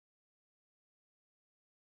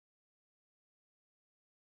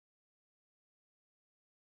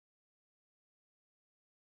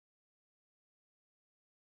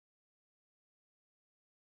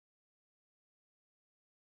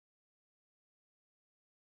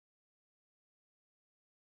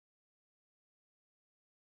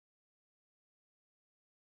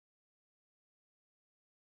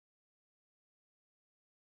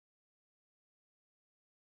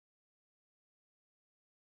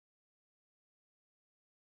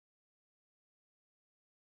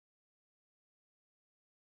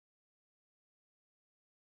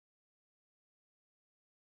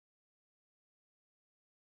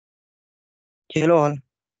Hello all,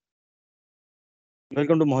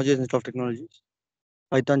 welcome to mahojase of Technologies,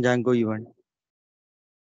 Python Django event.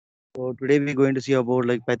 So today we're going to see about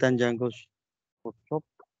like Python Django's workshop,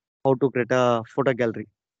 how to create a photo gallery.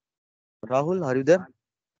 Rahul, are you there?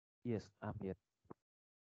 Yes, I'm here.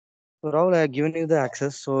 So Rahul, I have given you the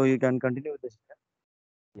access, so you can continue with this.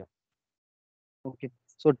 Yeah. Okay.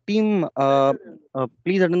 So team,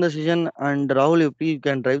 please attend the session, and Rahul, you please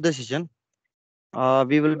can drive the session.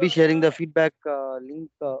 We will be sharing the feedback link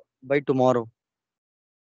by tomorrow,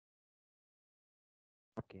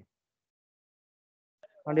 Okay.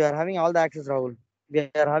 and you are having all the access, Rahul. We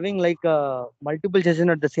are having like multiple sessions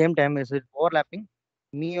at the same time. Is it overlapping?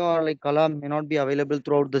 Me or like Kala may not be available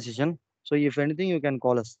throughout the session. So if anything, you can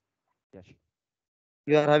call us. Yeah. Sure.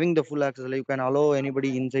 You are having the full access. Like you can allow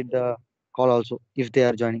anybody inside the call also if they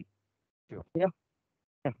are joining. Sure. Yeah.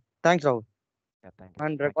 Yeah. Thanks, Rahul. Yeah. Thank you.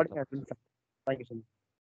 And Thank you recording so has much. been started. Thank you so much.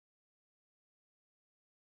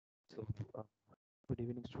 So, uh, good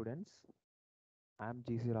evening, students. I'm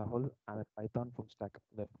GC Rahul. I'm a Python full stack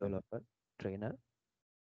web developer trainer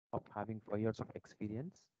of having 4 years of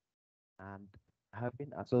experience, and I have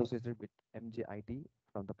been associated with mjit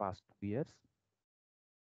from the past 2 years,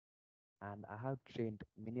 and I have trained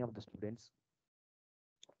many of the students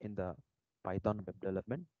in the Python web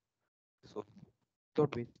development. So,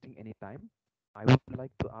 without wasting any time, I would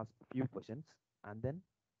like to ask a few questions, and then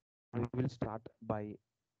we will start by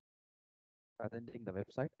presenting the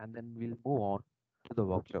website, and then we'll move on to the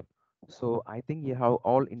workshop. So I think you have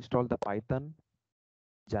all installed the Python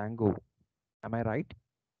Django. Am I right?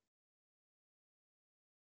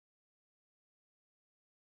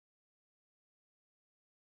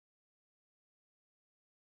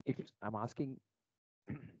 If I'm asking,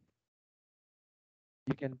 you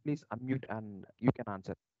can please unmute and you can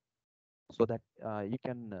answer so that you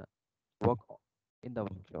can work in the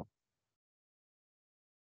workshop.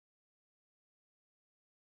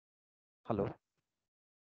 Hello.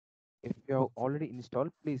 If you have already installed,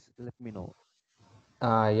 please let me know.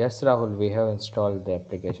 Yes, Rahul, we have installed the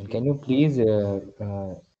application. Okay. Can you please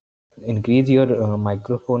increase your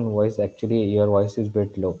microphone voice? Actually, your voice is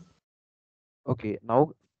bit low. Okay.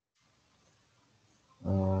 Now,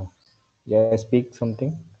 Uh, yeah, speak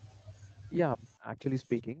something. yeah, actually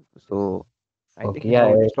speaking. So I think Okay, you yeah,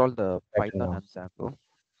 have it's installed the better Python now. and Django.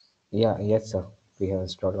 Yeah, yes, sir. We have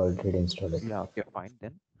installed already installed it. Yeah. Okay. Fine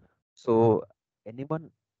then. So anyone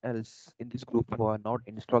else in this group who are not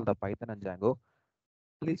installed the Python and Django,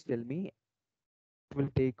 please tell me. It will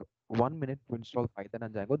take 1 minute to install Python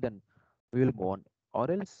and Django. Then we will move on, or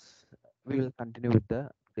else we will continue with the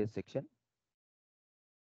today's section.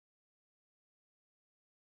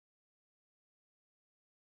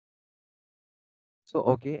 So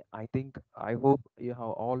okay, I hope you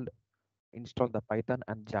have all installed the Python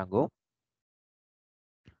and Django.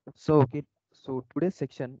 So okay, so today's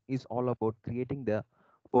section is all about creating the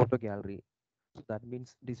photo gallery. So that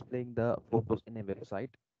means displaying the photos in a website.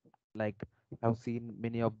 Like I've seen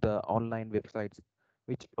many of the online websites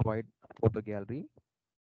which provide photo gallery.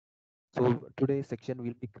 So today's section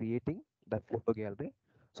will be creating the photo gallery.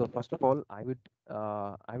 So first of all, I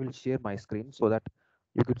will share my screen so that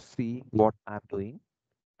you could see what I'm doing,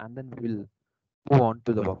 and then we will move on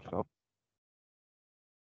to the workshop.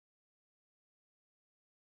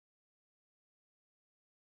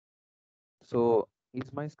 So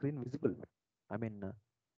is my screen visible? I mean,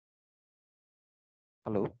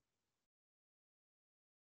 hello,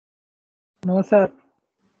 No, sir.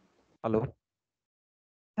 hello.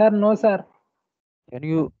 Sir, no, sir. Can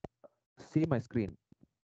you see my screen?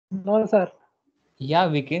 No, sir. Yeah,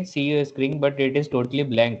 we can see your screen, but it is totally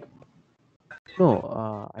blank.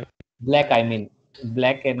 No, I Black, I mean,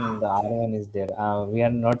 black, and the other one is there. We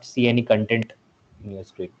are not see any content in your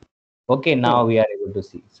screen. Okay, no. now we are able to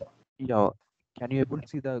see. So, Yeah. Can you able to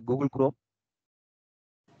see the Google Chrome?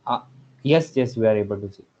 uh, yes, yes, we are able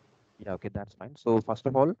to see. Yeah. Okay, that's fine. So first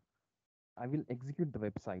of all, I will execute the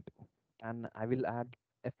website, and I will add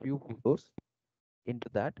a few photos into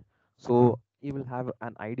that, so you will have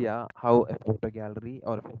an idea how a photo gallery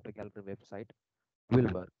or a photo gallery website will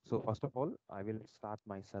work. So first of all, I will start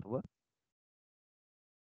my server.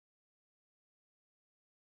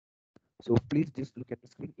 So please just look at the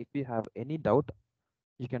screen. If you have any doubt,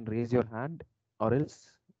 you can raise your hand, or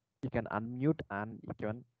else you can unmute and you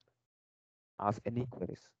can ask any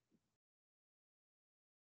queries.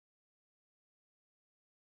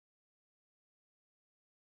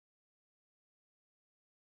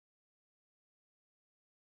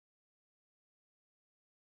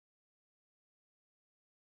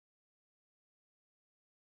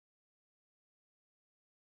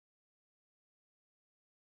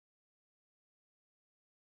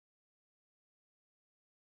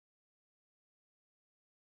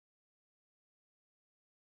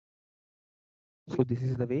 So this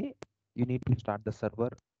is the way you need to start the server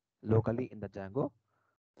locally in the Django.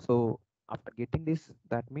 So after getting this,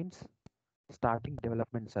 that means starting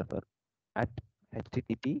development server at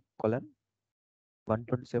http colon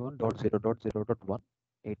 127.0.0.1.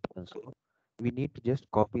 So we need to just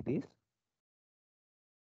copy this.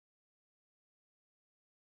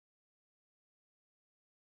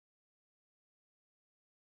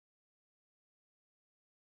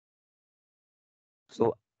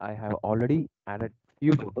 So I have already added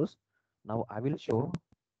few photos. Now I will show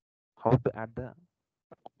how to add the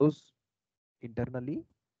photos internally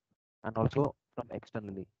and also from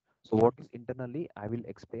externally. So what is internally, I will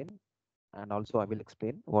explain, and also I will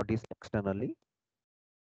explain what is externally.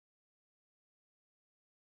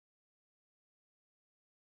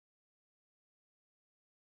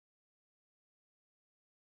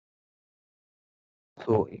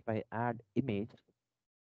 So if I add image,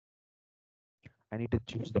 I need to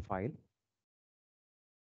choose the file.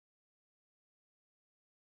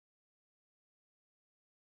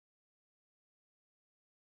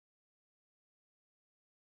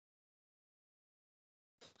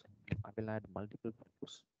 I will add multiple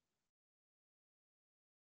photos.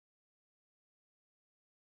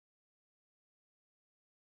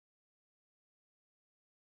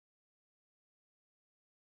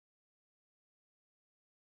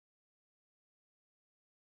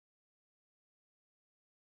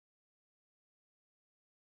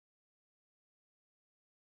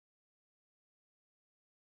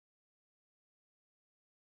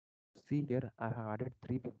 See here, I have added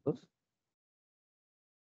 3 photos.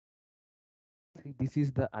 See, this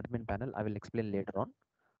is the admin panel. I will explain later on.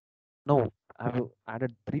 Now I have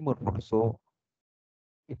added 3 more photos, so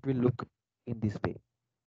it will look in this way.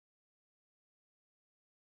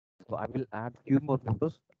 So I will add few more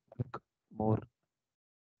photos, look more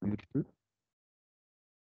beautiful.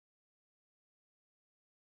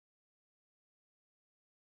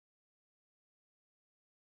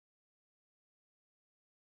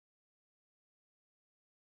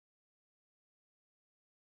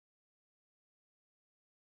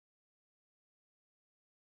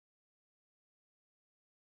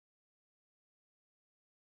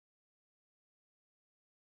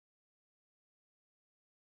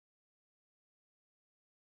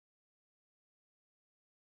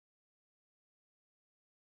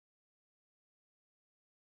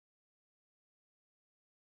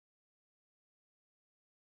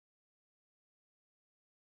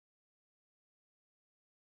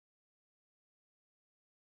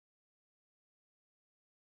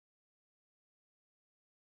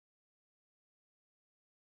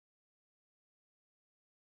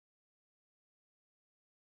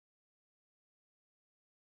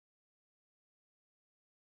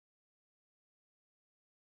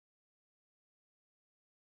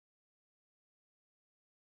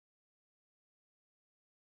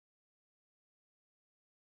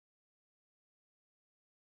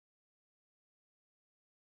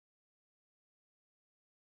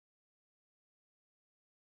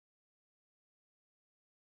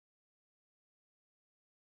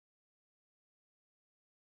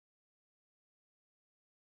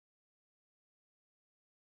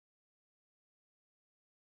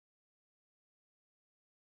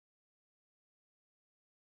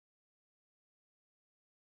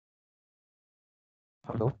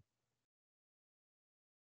 Hello,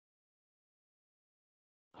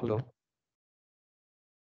 hello.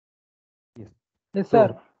 Yes. Yes, So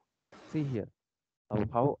sir. see here, now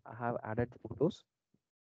how I have added photos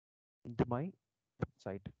into my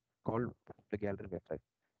website called the gallery website.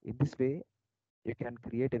 In this way, you can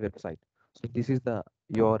create a website. So this is the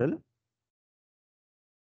URL,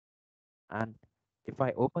 and if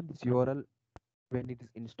I open this URL when it is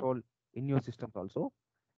installed in your systems also,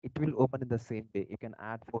 it will open in the same way. You can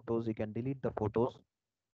add photos, you can delete the photos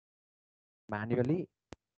manually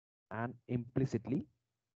and implicitly.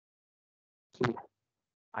 So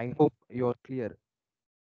I hope you're clear.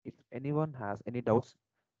 If anyone has any doubts,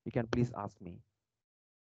 you can please ask me.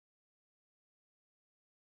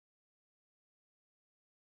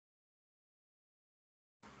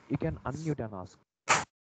 You can unmute and ask.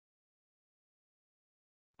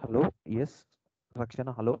 Hello, yes,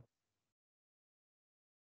 Rakshana, hello.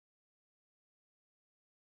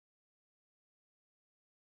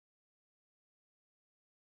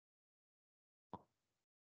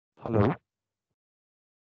 Hello.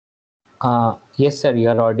 Yes, sir, you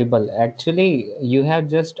are audible. Actually, you have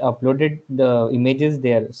just uploaded the images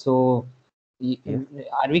there. So, y- Yes.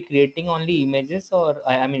 are we creating only images, or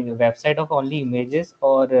I mean, a website of only images,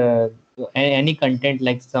 or any content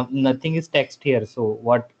like some nothing is text here? So,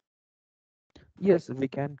 what? Yes, we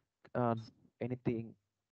can uh, anything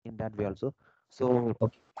in that way also. So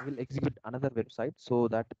Okay. I will execute another website so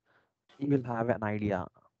that you will have an idea.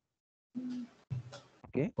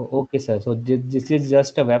 Okay. Okay, sir. So this is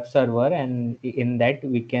just a web server, and in that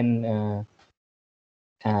we can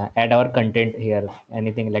add our content here.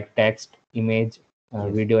 Anything like text, image,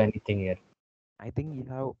 Yes. video, anything here. I think you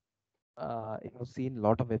have seen a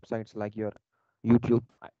lot of websites like your YouTube.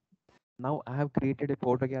 Now I have created a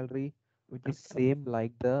photo gallery which is same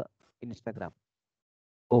like the Instagram.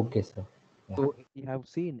 Okay, sir. Yeah. So you have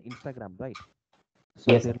seen Instagram, right?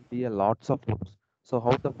 So Yes, there sir. will be a lots of photos. So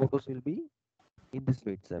how the photos will be in this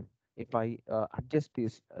way itself. If I adjust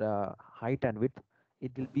this height and width,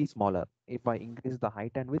 it will be smaller. If I increase the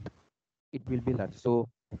height and width, it will be large. So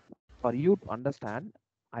for you to understand,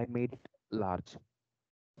 I made it large.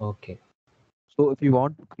 Okay. So if you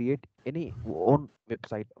want to create any own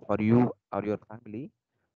website for you or your family,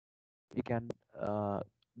 you can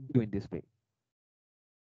do in this way.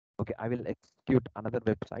 Okay, I will execute another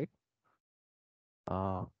website.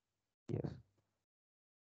 Uh, yes,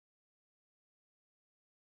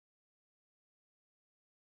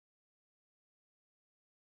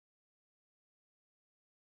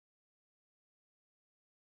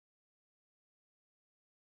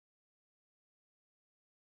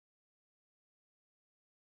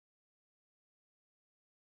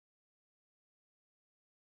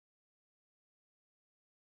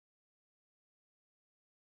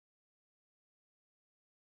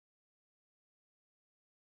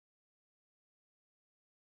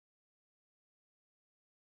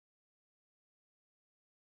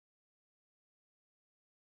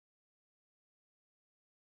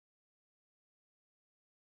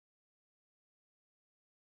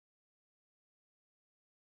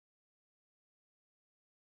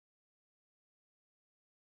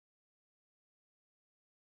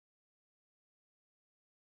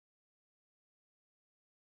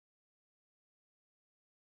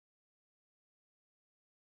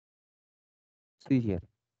 see here.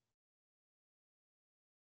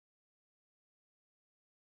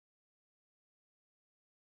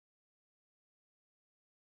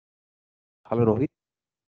 Hello, Rohit.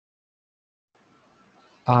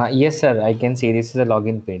 Yes, sir. I can see this is a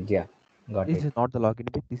login page. Yeah, got This it. is not the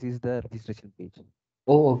login page. This is the registration page.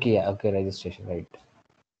 Oh, okay. Yeah, okay. Registration, right.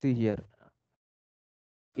 See here.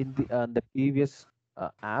 In the previous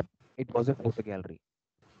app, it was a photo gallery.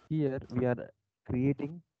 Here we are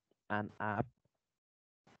creating an app,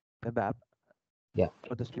 web app Yeah.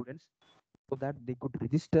 for the students so that they could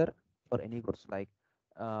register for any course. Like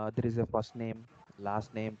there is a first name,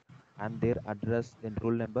 last name, and their address, then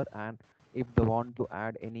roll number, and if they want to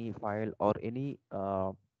add any file or any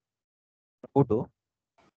photo,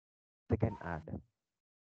 they can add.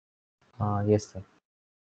 Yes, sir.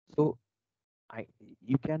 So I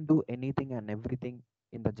you can do anything and everything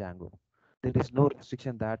in the Django. There is no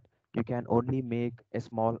restriction that you can only make a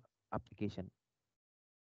small application.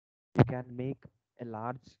 You can make a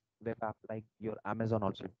large web app like your Amazon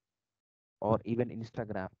also, or even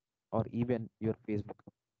Instagram, or even your Facebook,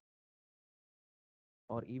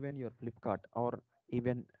 or even your Flipkart, or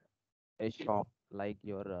even a shop like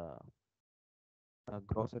your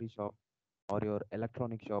grocery shop or your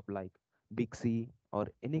electronic shop like Big C or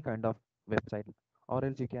any kind of website. Or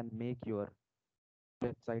else you can make your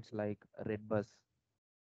websites like Redbus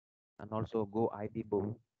and also Go ID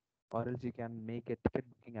Bow, or else you can make a ticket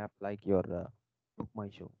booking app like your Book My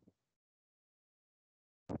Show.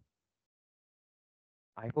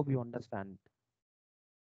 I hope you understand.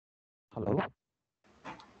 Hello.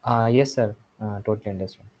 Yes, sir. Totally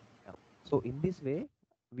understand. Yeah. So in this way,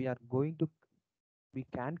 we are going to we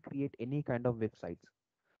can create any kind of websites.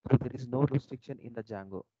 So there is no restriction in the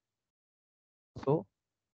Django. So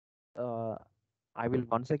uh, I will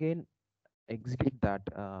once again execute that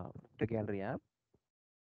the gallery app,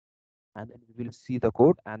 and then we will see the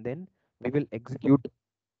code, and then we will execute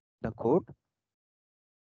the code.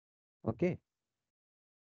 Okay.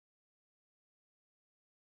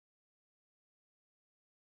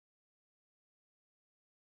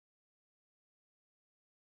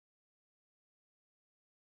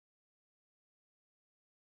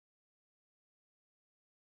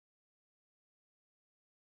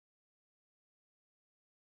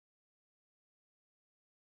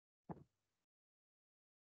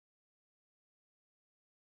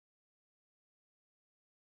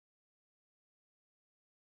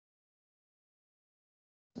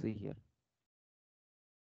 See here.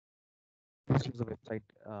 This is the website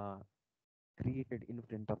created in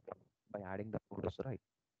front of them by adding the photos, right?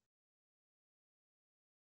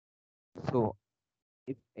 So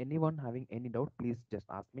if anyone having any doubt, please just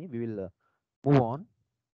ask me. We will move on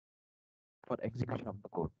for execution of the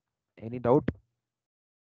code. Any doubt?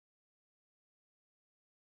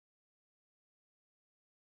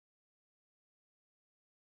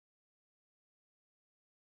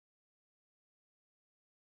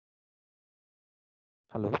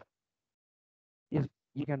 Hello? Yes,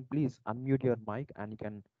 you can please unmute your mic and you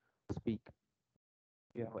can speak.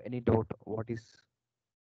 If you have any doubt, what is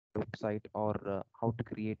website or how to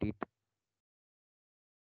create it?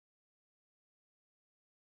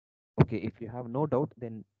 Okay, if you have no doubt,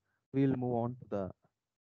 then we'll move on to the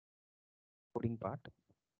coding part.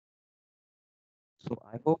 So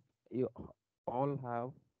I hope you all have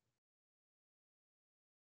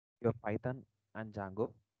your Python and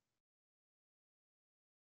Django.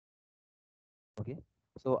 Okay,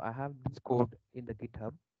 so I have this code in the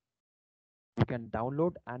GitHub. You can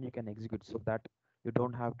download and you can execute so that you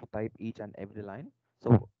don't have to type each and every line.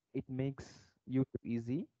 So it makes you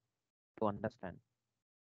easy to understand.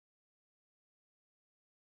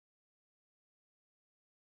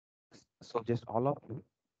 So just all of you,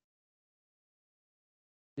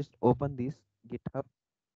 just open this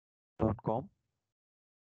github.com.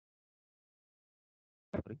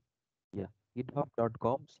 Sorry, yeah,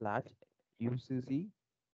 github.com/UCC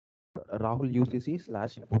Rahul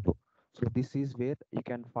UCC/photo. So this is where you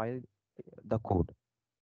can file the code.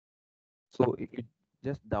 So if you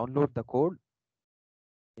just download the code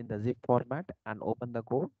in the zip format and open the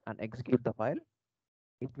code and execute the file,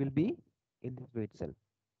 it will be in this way itself.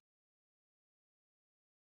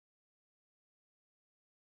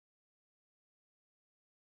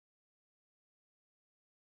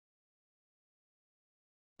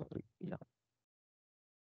 Sorry, yeah.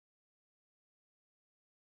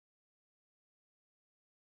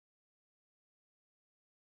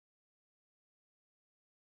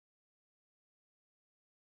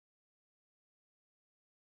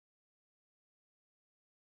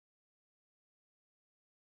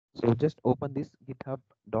 So just open this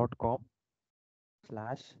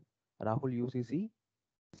github.com/Rahul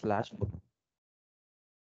UCC/photo.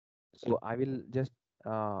 So I will just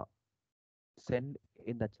uh, send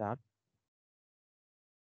in the chat.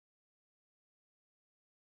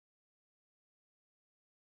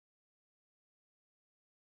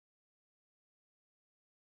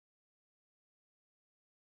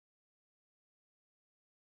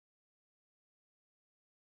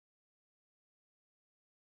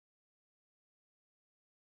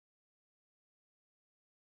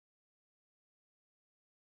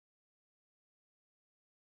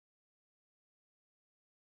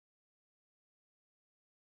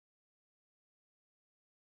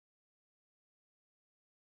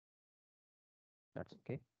 That's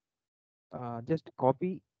okay. Just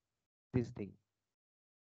copy this thing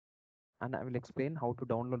and I will explain how to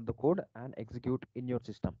download the code and execute in your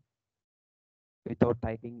system without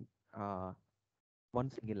typing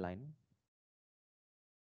one single line.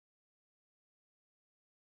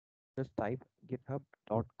 Just type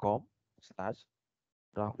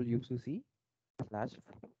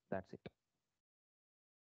github.com/RahulUCC/photo. That's it.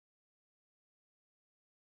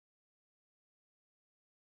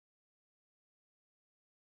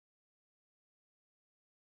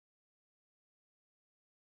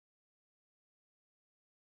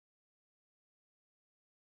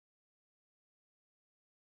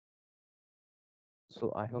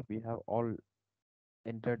 So I hope you have all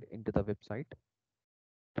entered into the website.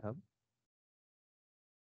 GitHub.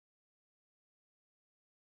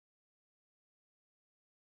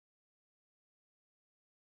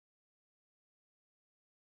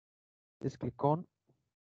 Just click on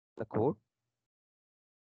the code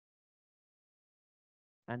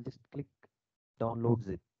and just click download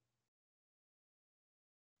zip.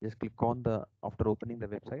 Just click on the, after opening the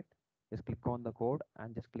website, just click on the code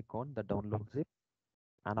and just click on the download zip.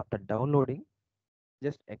 And after downloading,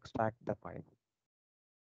 just extract the file.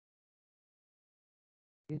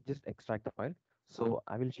 Just extract the file. So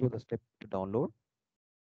I will show the step to download.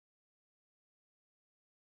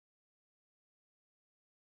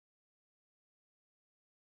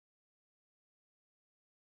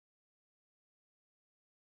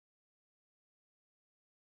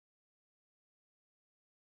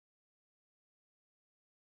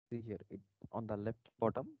 See here, it on the left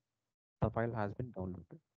bottom, the file has been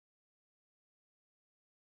downloaded.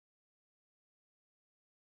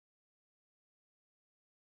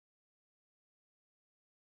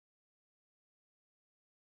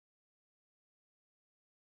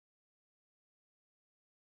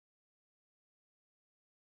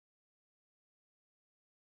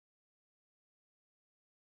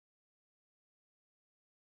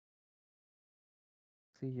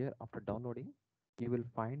 See here, after downloading, you will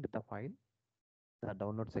find the file, the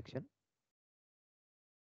download section.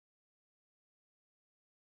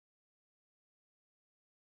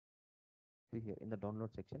 See here in the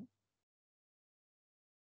download section,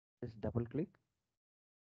 just double click,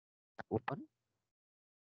 open,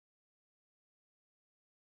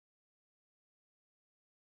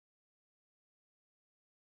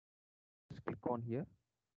 just click on here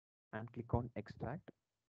and click on extract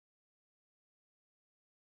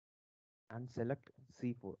and select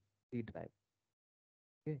C4, C drive.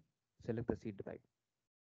 Okay, select the C drive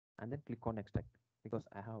and then click on extract because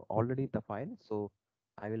I have already the file, so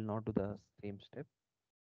I will not do the same step.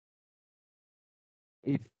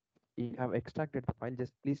 If you have extracted the file,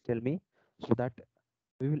 just please tell me so that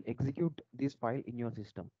we will execute this file in your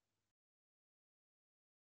system.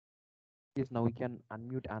 Yes, now you can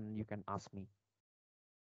unmute and you can ask me.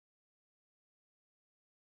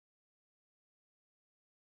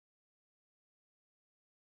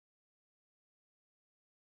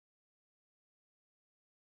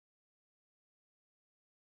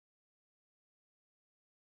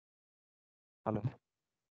 Hello.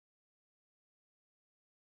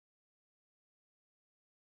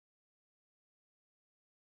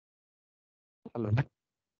 Hello.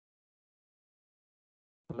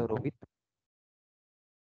 Hello, Rohit.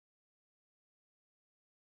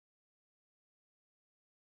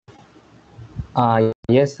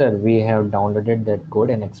 Yes, sir. We have downloaded that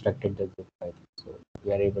code and extracted the zip file, so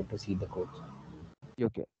we are able to see the code.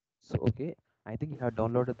 Okay. So, okay. I think you have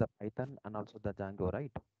downloaded the Python and also the Django,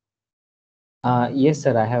 right? Yes,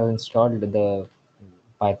 sir. I have installed the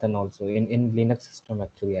Python also in Linux system.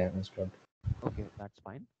 Actually, I have installed. Okay, that's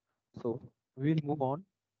fine. So, we will move on.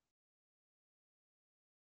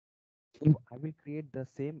 So, I will create the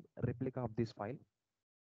same replica of this file.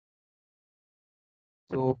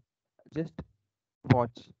 So, just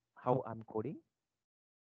watch how I'm coding.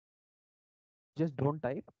 Just don't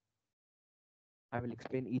type. I will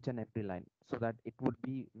explain each and every line so that it would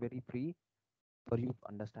be very free for you to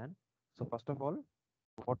understand. So, first of all,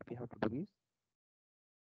 what we have to do is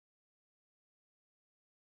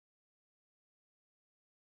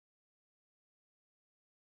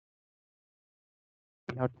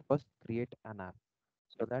we have to first create an app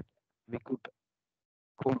so that we could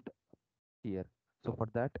code here. So, for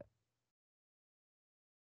that,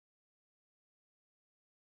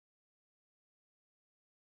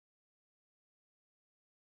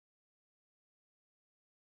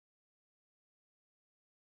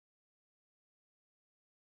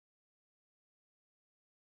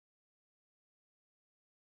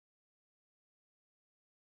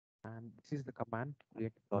 and this is the command to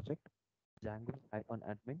create a project. Django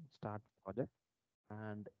 -admin start project,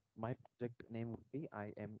 and my project name would be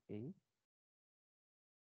IMA.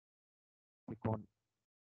 Click on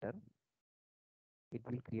enter. It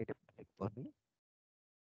will create a project for me.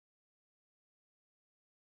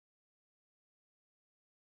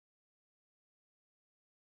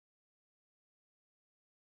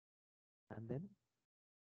 And then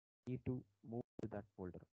need to move to that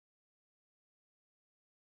folder.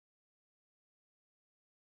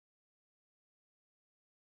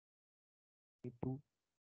 Need to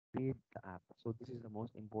create the app. So this is the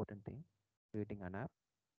most important thing, creating an app.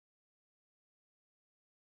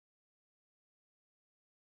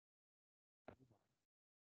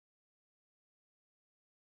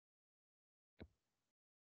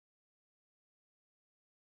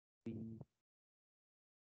 We,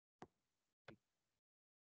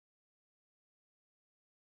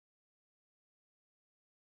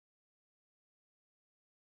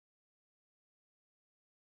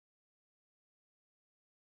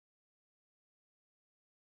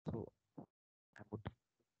 so I put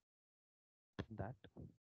that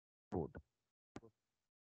code so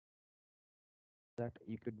that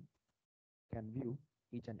you can view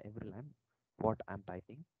each and every line what I'm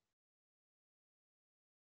typing.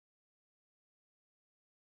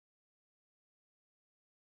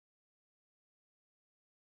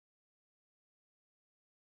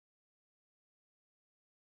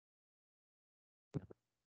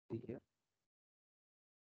 See here,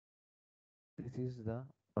 this is the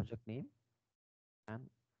project name and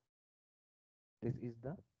this is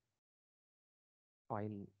the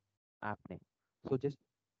file app name. So just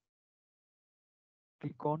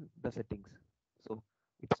click on the settings. So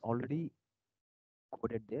it's already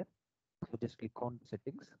coded there. So just click on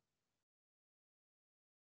settings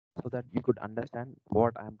so that you could understand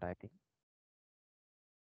what I'm typing.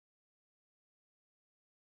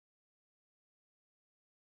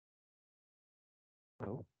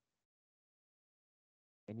 So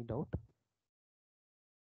any doubt?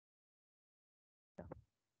 Yeah.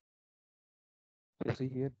 So see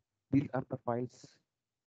here, these are the files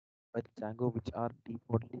with Django which are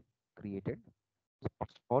defaultly created. So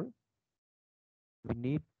first of all, we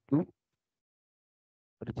need to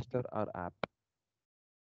register our app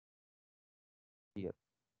here.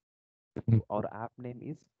 Our app name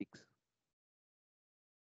is Fix.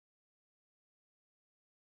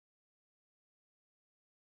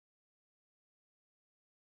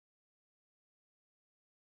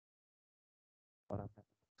 Our app name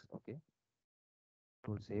is Fix. Okay,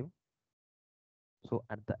 to save. So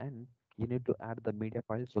at the end, you need to add the media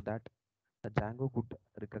file so that the Django could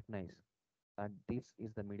recognize that this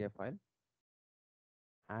is the media file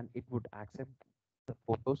and it would accept the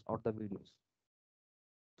photos or the videos.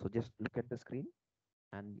 So just look at the screen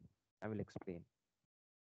and I will explain.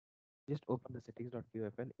 Just open the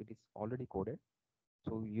settings.pfl. It is already coded,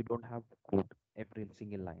 so you don't have to code every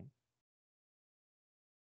single line.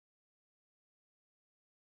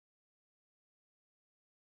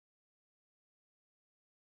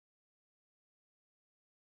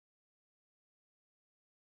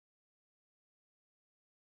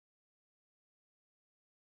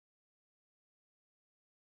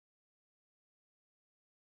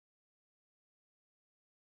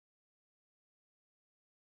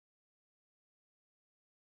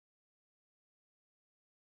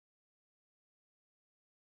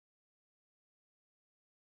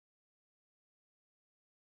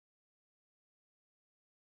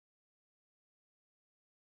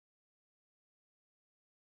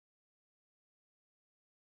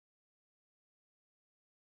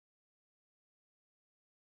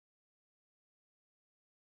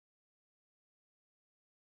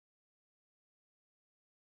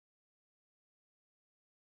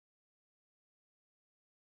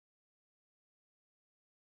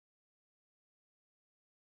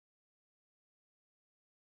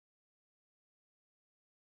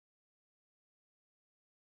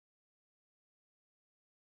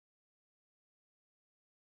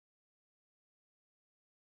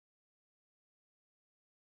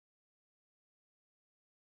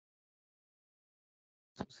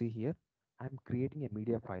 So see here, I'm creating a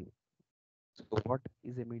media file. So what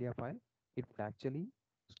is a media file? It would actually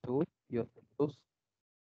store your photos,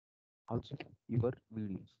 also your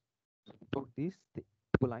videos. So these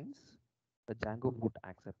two lines, the Django would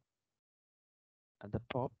accept. At the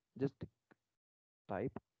top, just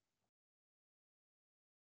type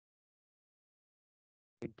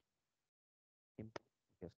it.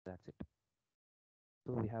 Yes, that's it.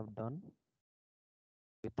 So we have done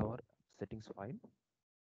with our settings file,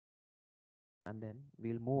 and then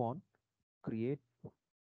we'll move on, create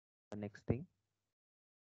the next thing,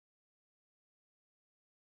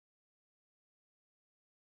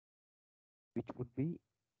 which would be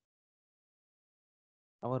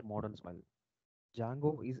our models file.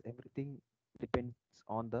 Django is everything depends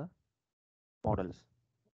on the models,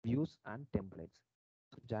 views, and templates.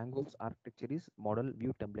 So Django's architecture is model,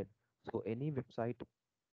 view, template. So any website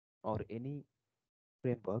or any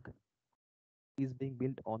framework is being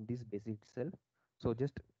built on this basis itself. So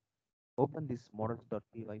just open this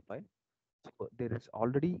models.py file. So there is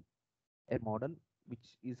already a model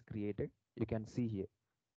which is created. You can see here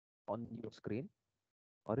on your screen,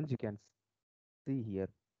 or else you can see here.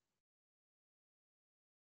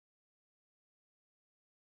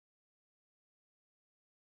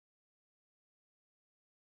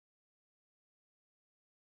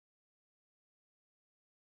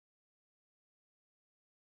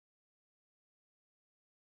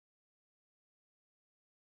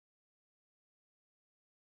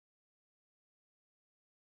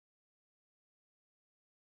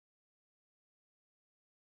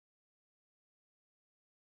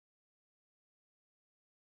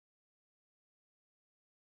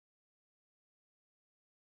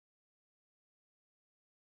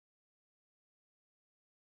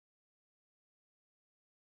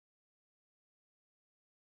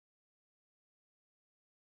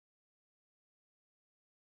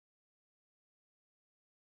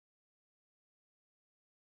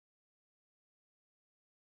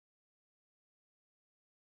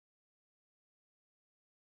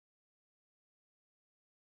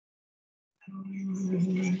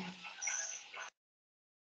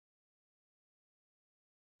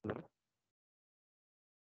 Hello?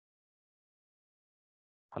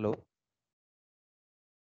 Hello?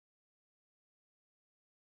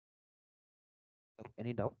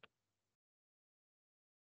 Any doubt?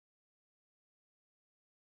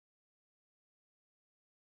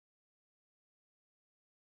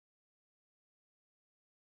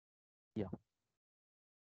 Yeah.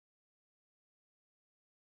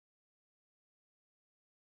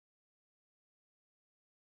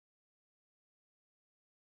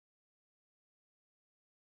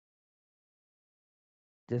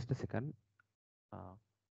 Just a second. Uh,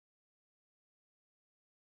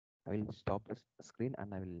 I will stop the screen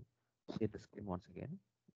and I will share the screen once again.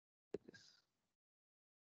 This.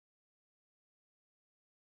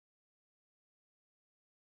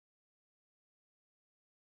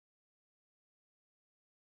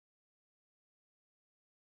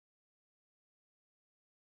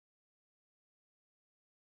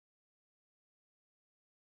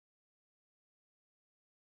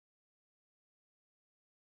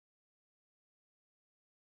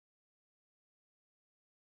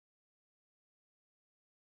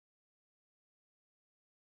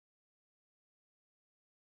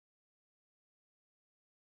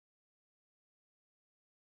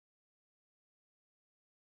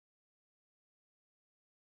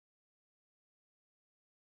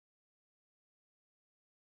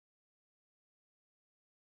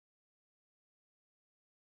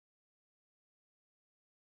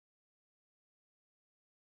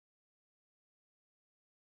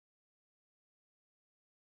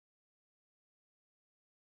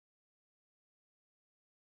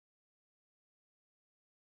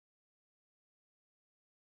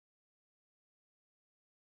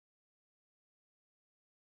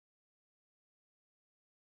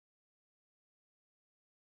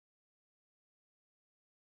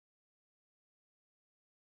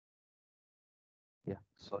 Yeah,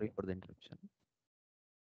 sorry for the interruption.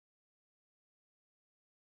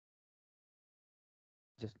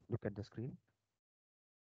 Just look at the screen.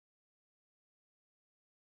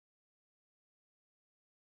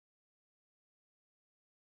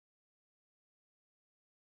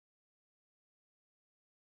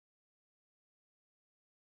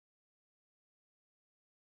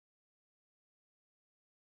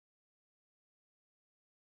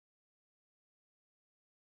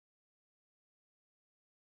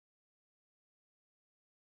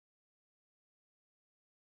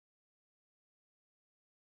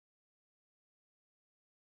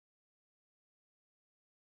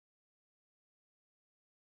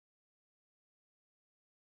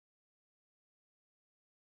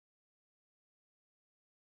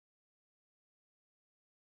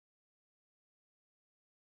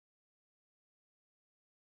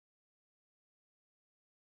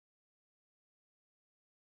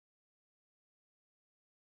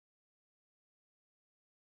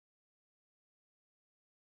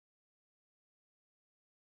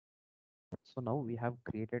 So now we have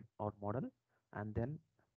created our model, and then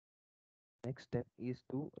next step is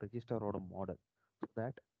to register our model so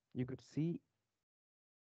that you could see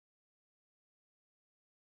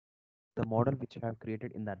the model which you have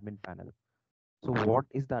created in the admin panel. So what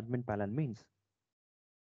is the admin panel means?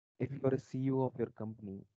 If you are a CEO of your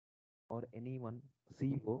company or anyone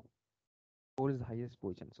CEO holds the highest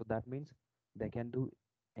position, so that means they can do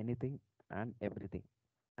anything and everything,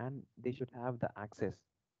 and they should have the access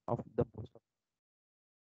of the post.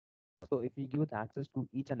 So if we give the access to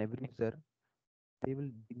each and every user, they will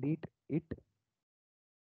delete it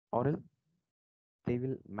or else they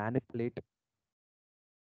will manipulate,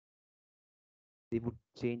 they would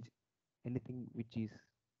change anything which is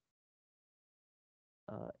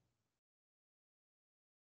uh,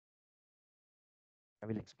 I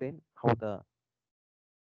will explain how the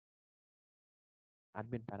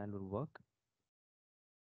admin panel will work.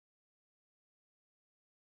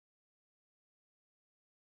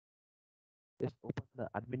 Just open the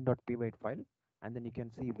admin.py file and then you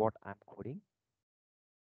can see what I'm coding.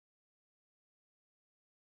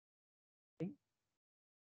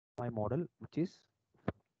 My model, which is,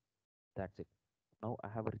 that's it. Now I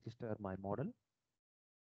have registered my model,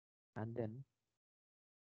 and then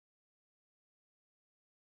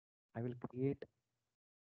I will create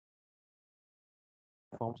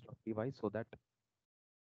forms.py so that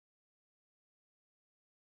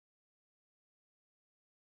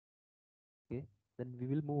okay, then we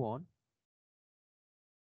will move on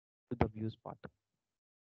to the views part.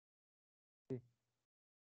 Okay,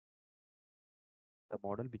 the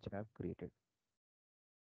model which I have created.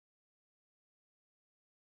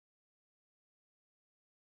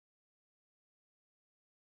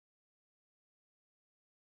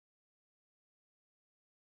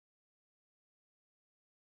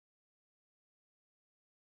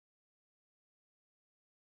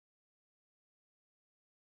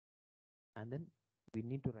 And then we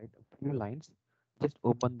need to write a few lines. Just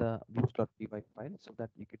open the views.py file so that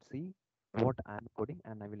you could see what I'm coding,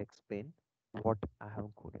 and I will explain what I have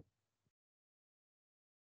coded.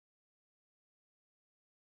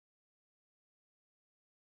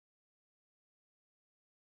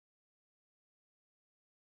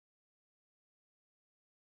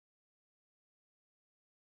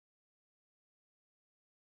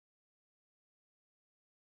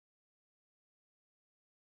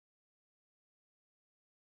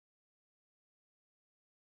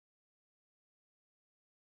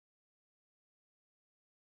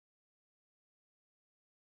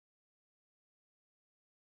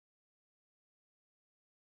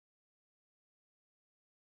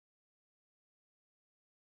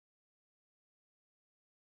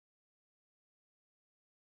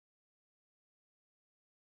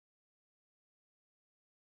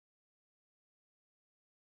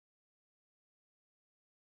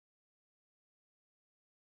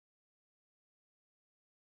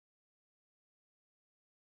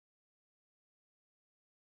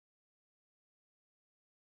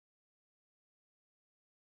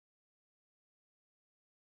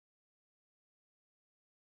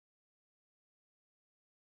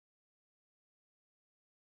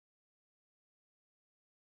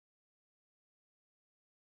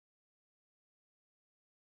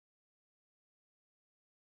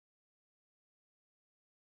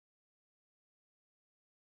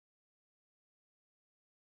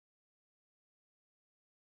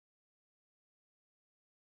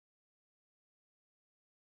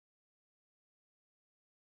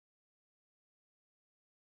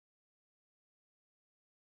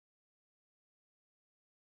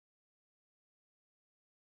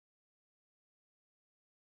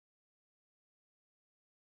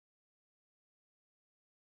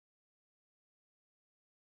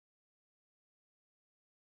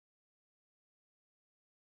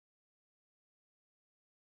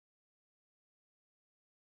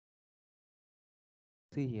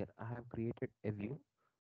 See here, I have created a view.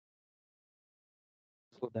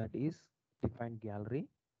 So that is defined gallery,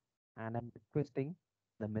 and I'm requesting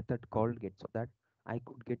the method called get so that I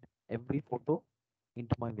could get every photo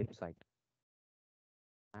into my website.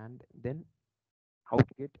 And then how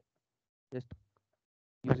to get, just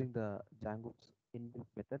using the Django's inbuilt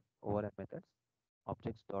method, overlap methods,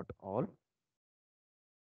 objects dot all.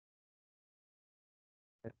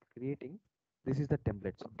 We're creating, this is the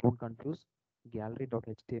template. So don't confuse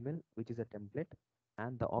gallery.html, which is a template,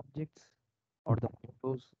 and the objects or the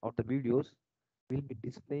photos or the videos will be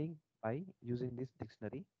displaying by using this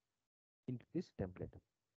dictionary into this template.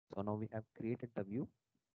 So now we have created the view,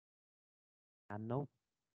 and now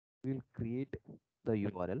we'll create the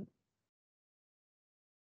URL.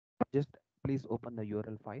 Just please open the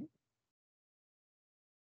URL file.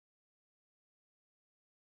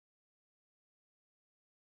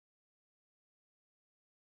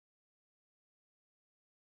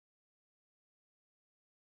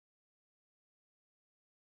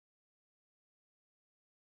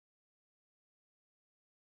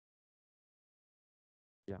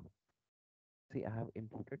 Yeah, see, I have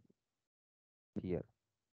inputted here,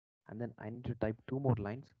 and then I need to type two more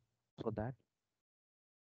lines so that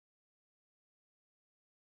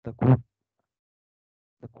the code,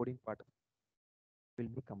 the coding part will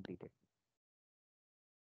be completed.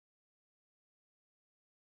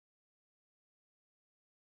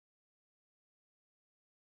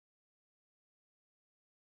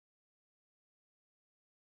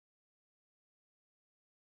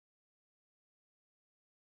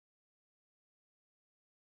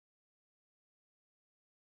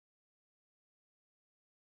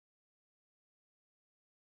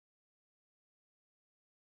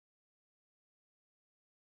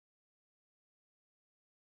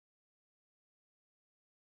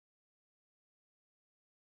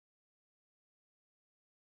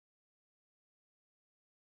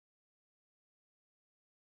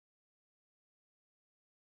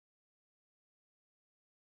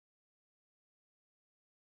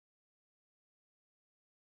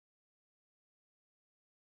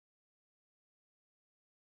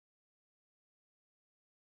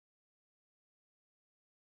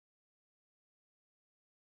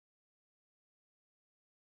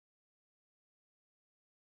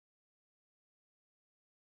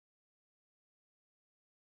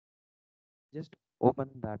 Just open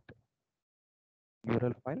that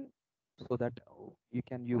URL file so that you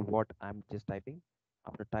can view what I'm just typing.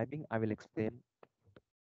 After typing, I will explain.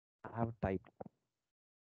 I have typed.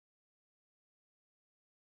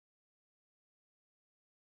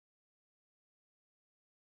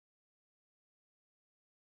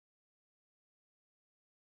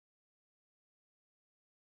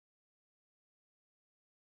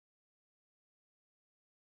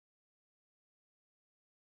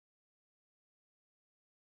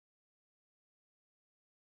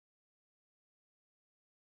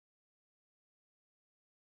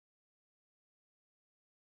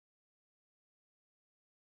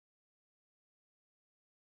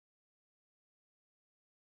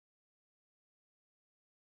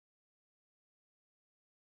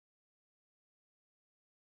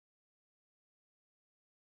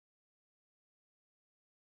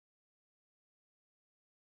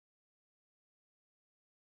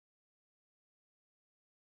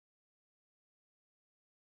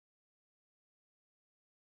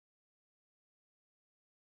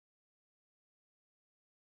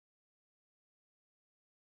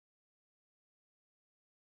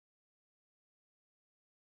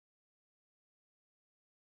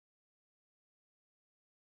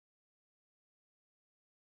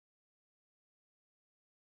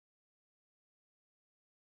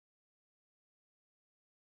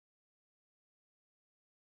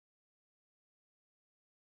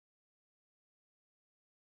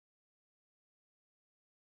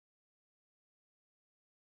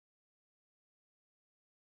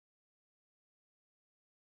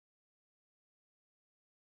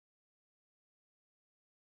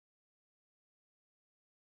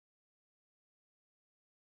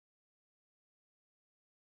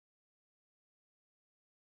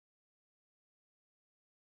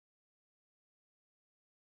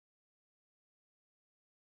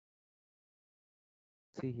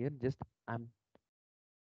 See here, just I'm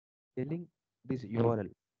telling this URL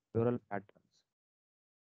patterns,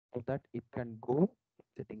 so that it can go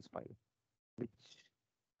settings file, which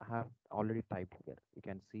I have already typed here. You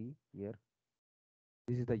can see here,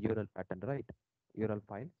 this is the URL pattern, right? URL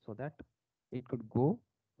file, so that it could go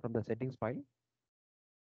from the settings file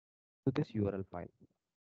to this URL file.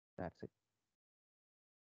 That's it.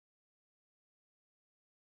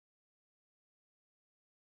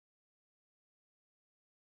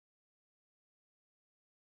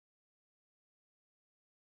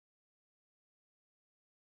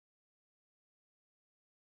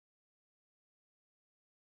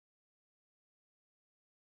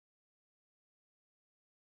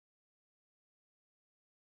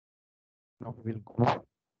 Now we'll go to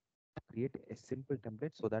create a simple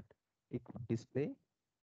template so that it would display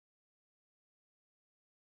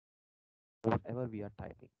whatever we are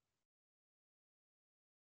typing.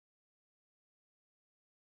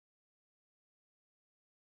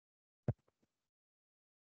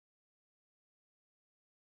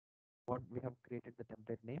 What we have created the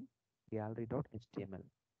template name gallery.html.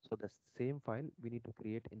 So the same file we need to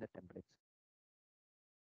create in the templates.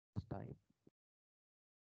 Type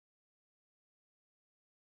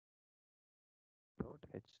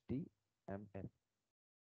 .html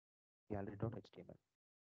gallery.html.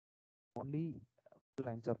 Only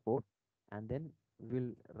lines of code, and then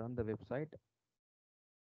we'll run the website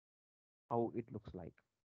how it looks like.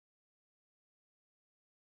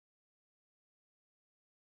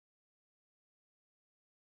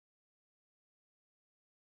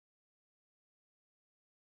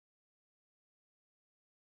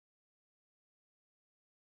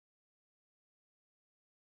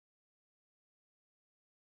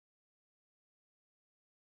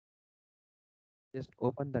 Just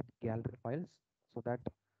open that gallery files so that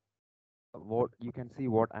what you can see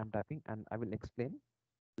what I'm typing, and I will explain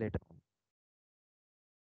later on.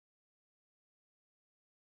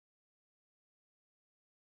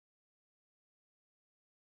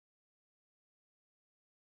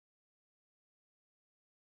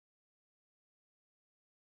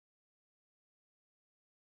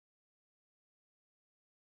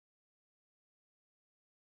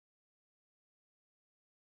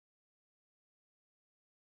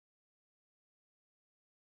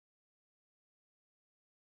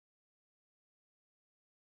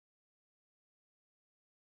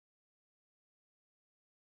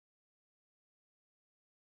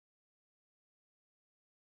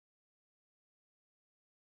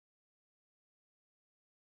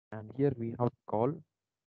 And here we have call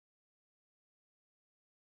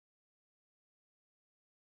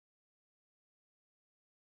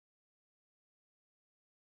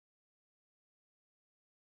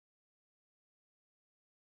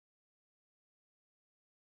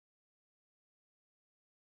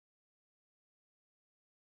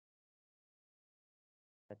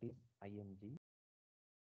that is img.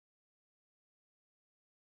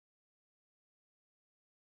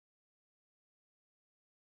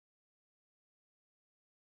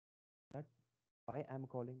 That why I'm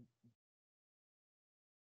calling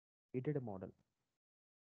created a model.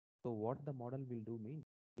 So what the model will do means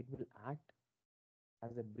it will act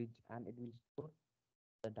as a bridge, and it will store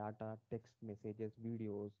the data, text, messages,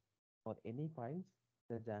 videos, or any files.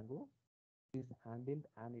 The Django is handled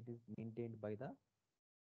and it is maintained by the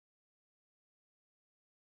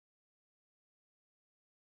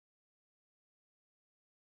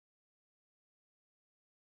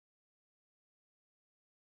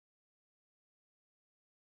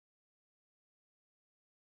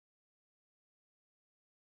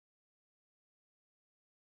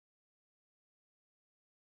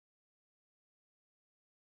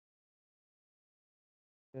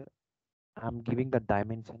I'm giving the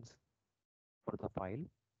dimensions for the file.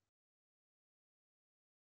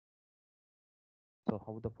 So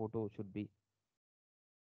how the photo should be.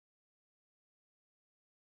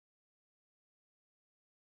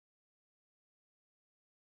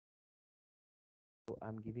 So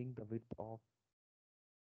I'm giving the width of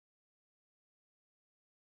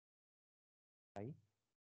 5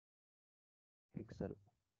 pixel.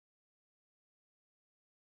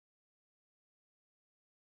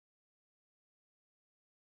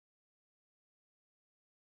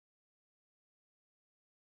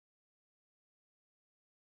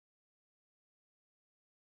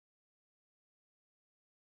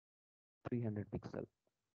 .300 pixel.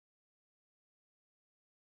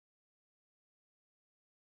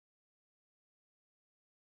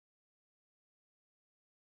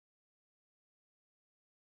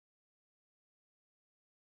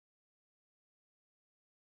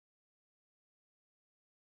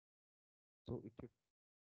 So it should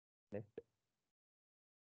left.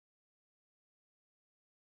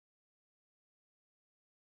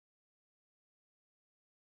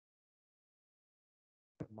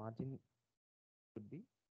 Margin should be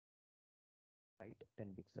right 10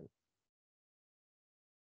 pixel.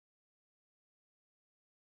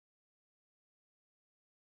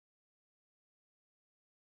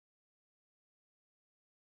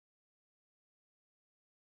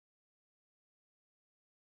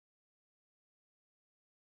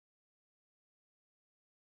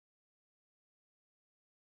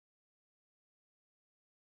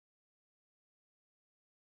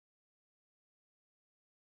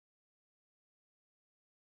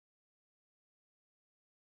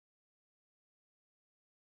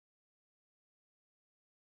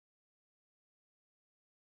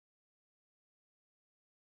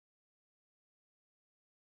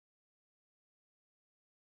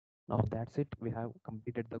 Now that's it. We have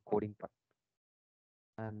completed the coding part,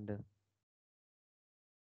 and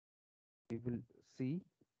we will see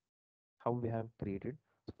how we have created.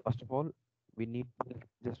 So first of all, we need to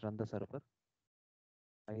just run the server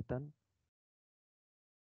Python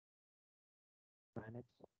manage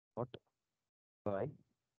dot by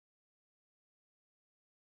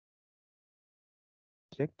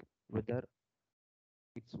check whether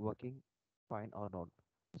it's working fine or not.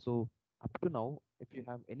 So up to now, if you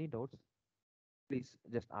have any doubts, please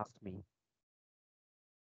just ask me.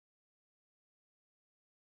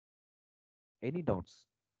 Any doubts?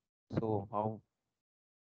 So how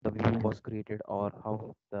the view was created or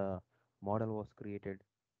how the model was created.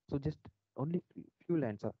 So just only few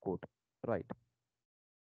lines of code, right?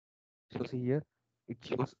 So see here, it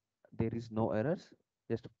shows there is no errors.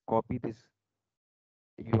 Just copy this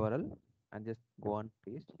URL and just go on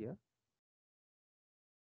paste here.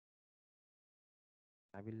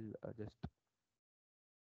 I will just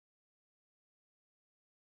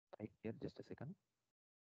type here just a second.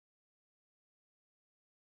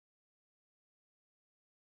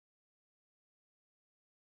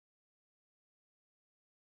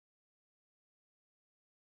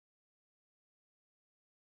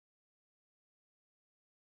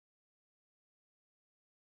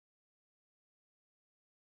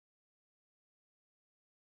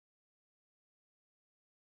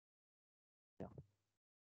 Yeah.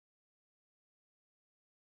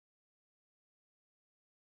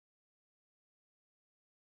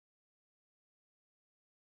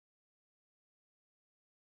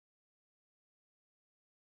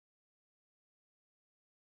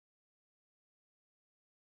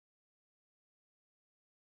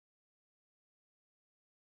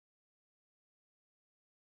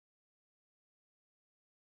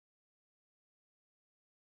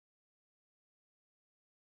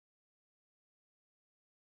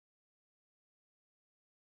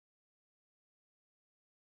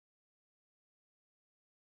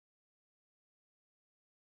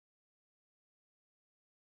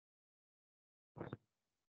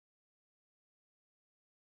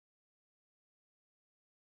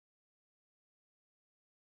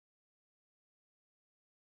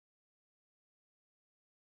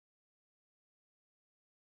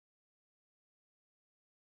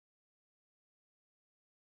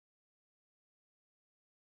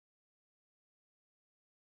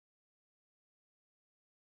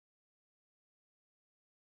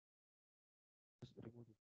 Just remove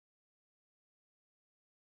it.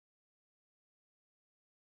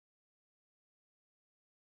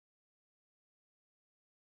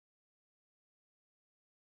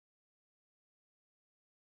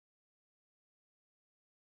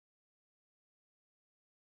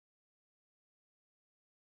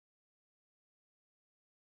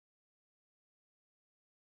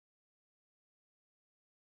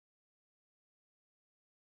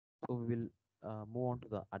 So we will move on to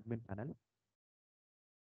the admin panel.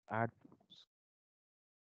 Add.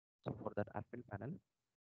 So for that admin panel,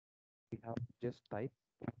 we have just type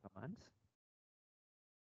commands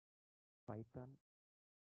Python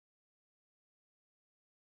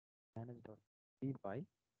manage.py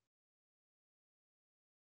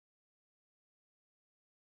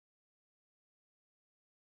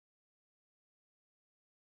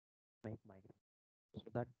make migrate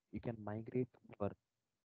so that you can migrate your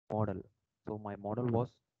model. So my model was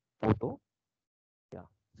photo. Yeah,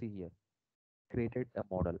 see here, created a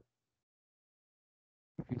model.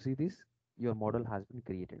 If you see this, your model has been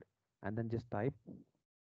created. And then just type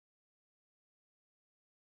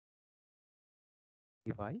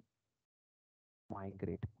py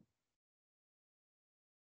migrate,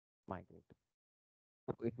 migrate.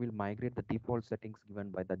 So it will migrate the default settings given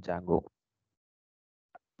by the Django.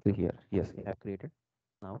 See here, yes, I have created.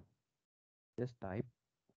 Now just type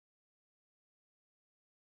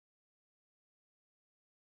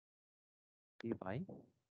py by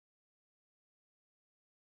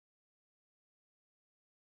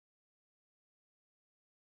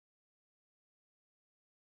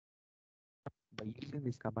using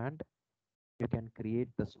this command you can create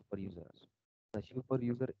the super users. The super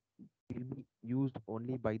user will be used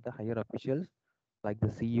only by the higher officials like the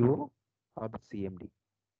CEO or the CMD.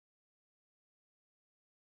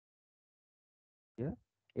 Here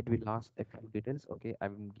it will ask a few details. Okay,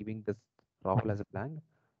 I'm giving this Rahul as a blank,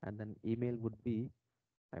 and then email would be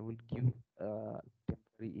I will give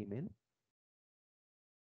temporary email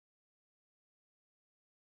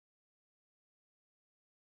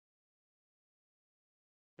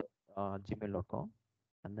gmail.com,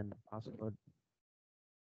 and then the password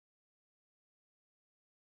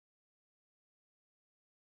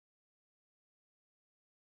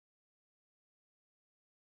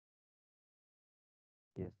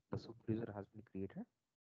Yes, the super user has been created.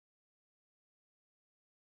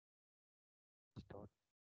 Start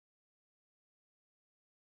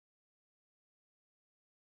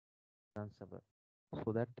run server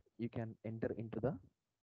so that you can enter into the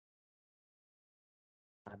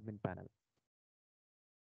admin panel.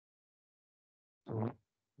 So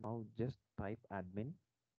now just type admin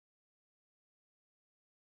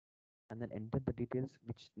and then enter the details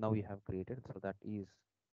which now you have created. So that is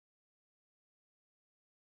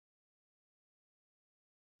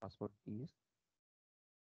password is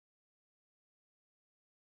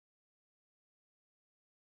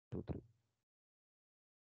 23.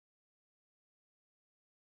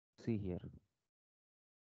 See here.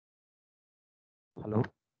 Hello,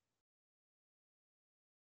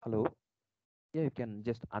 hello. Yeah, you can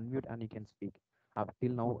just unmute and you can speak. Up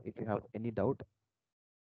till now, if you have any doubt,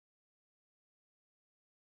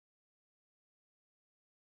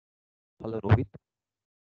 hello Rohit.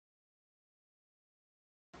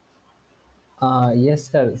 Yes,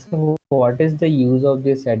 sir. So, what is the use of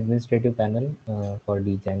this administrative panel for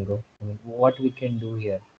Django? I mean, what we can do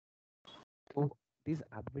here? So this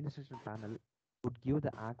administration panel would give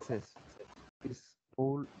the access this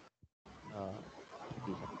whole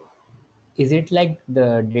application. Is it like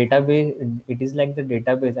the database? It is like the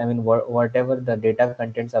database. I mean, whatever the data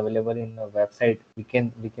contents available in a website, we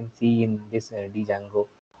can see in this Django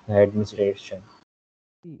Yes. administration.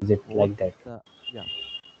 See Is it what like that? the yeah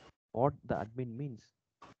what the admin means.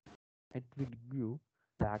 It will give you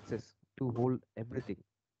the access to hold everything.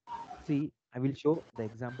 See, I will show the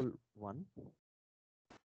example one.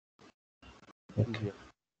 See Okay. here,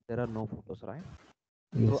 there are no photos, right?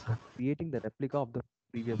 Yes, So sir. I'm creating the replica of the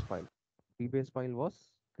previous file. Previous file was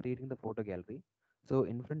creating the photo gallery. So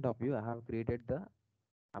in front of you, I have created the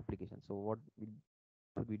application. So what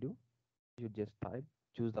should we do? You just type,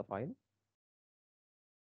 choose the file,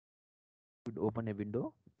 would open a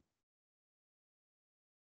window.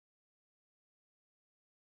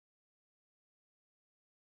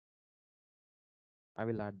 I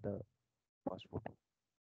will add the first photo.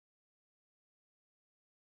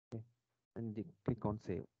 Okay. And click on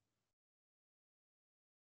save.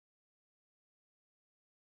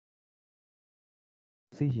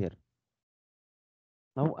 See here.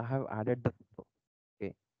 Now I have added the photo.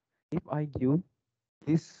 Okay. If I give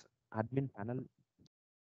this admin panel,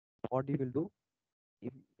 what you will do?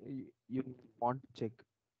 If you want to check,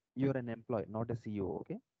 you're an employee, not a CEO.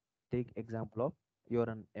 Okay. Take example of you're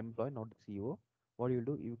an employee, not a CEO. What you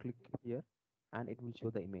will do? You click here, and it will show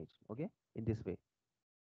the image. Okay. In this way.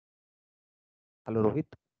 Hello, Rohit.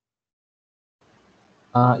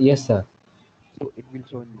 Yes, sir. So it will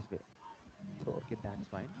show in this way. So okay, that's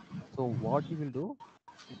fine. So what you will do?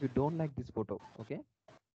 If you don't like this photo, okay,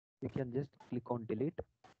 you can just click on delete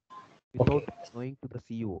Okay. without going to the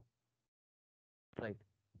CEO, right?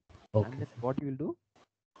 And Okay, then sir. what you will do?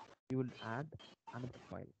 You will add another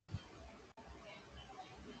file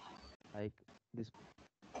like this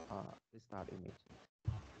this start image.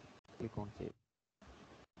 Click on save.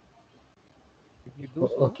 If you do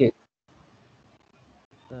so, Okay.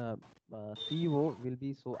 the CEO will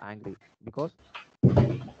be so angry because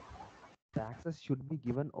the access should be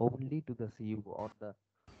given only to the CEO or the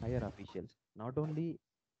higher officials. Not only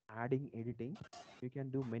adding editing, you can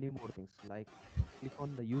do many more things like click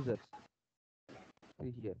on the users.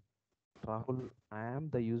 See here, Rahul, I am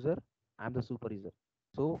the user, I am the super user.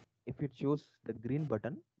 So if it shows the green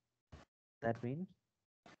button, that means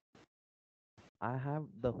I have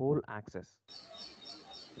the whole access.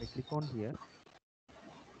 If I click on here,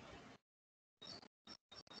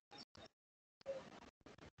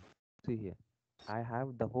 see here, I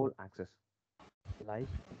have the whole access. Like,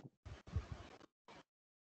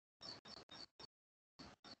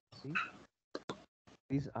 see,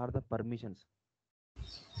 these are the permissions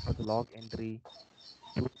for the log entry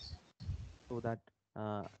to so that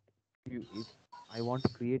uh, you if I want to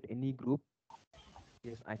create any group,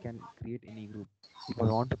 yes, I can create any group. If I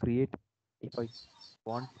want to create, if I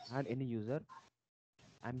want to add any user,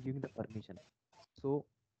 I'm giving the permission. So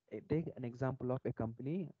take an example of a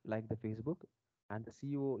company like the Facebook, and the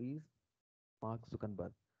CEO is Mark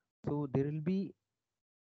Zuckerberg. So there will be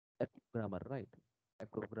a programmer, right? A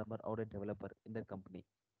programmer or a developer in the company,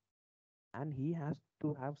 and he has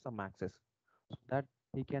to have some access so that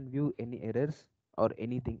he can view any errors or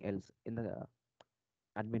anything else in the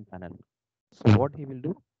admin panel. So what he will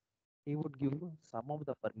do? He would give some of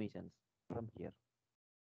the permissions from here.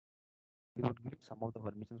 He would give some of the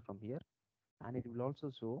permissions from here, and it will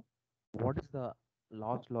also show what is the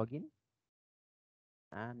last login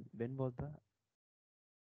and when was the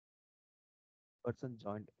person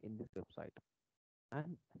joined in this website.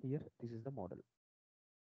 And here, this is the model.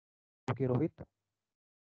 Okay, Rohit.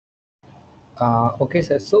 Okay,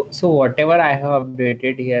 sir. So whatever I have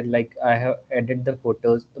updated here, like I have added the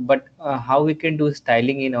photos, but how we can do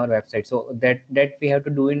styling in our website? So that we have to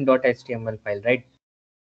do in .html file, right?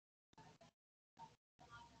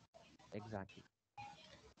 Exactly.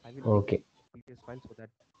 I will take Okay. previous file so that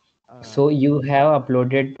So you you have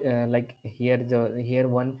uploaded like here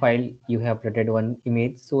one file you have uploaded one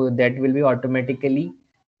image, so that will be automatically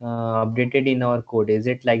updated in our code. Is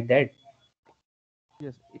it like that?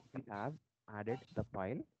 yes, if we have added the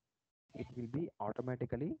file, it will be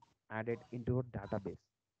automatically added into a database.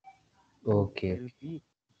 So Okay. there will be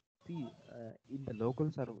see in the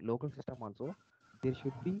local server, local system also there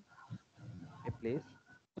should be a place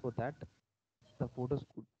so that the photos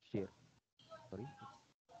could share. Sorry.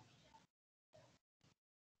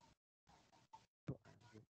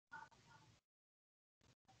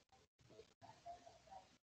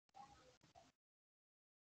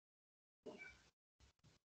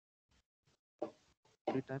 So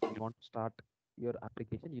every time you want to start your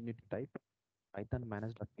application, you need to type Python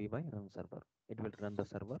manage.py run server. It will run the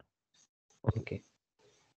server. Okay. Okay.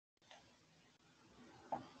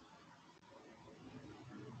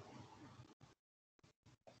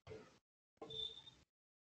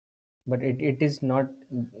 But it is not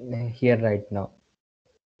here right now.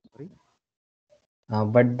 Sorry.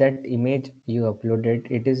 But that image you uploaded,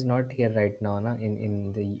 it is not here right now, na?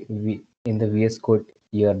 In the VS Code,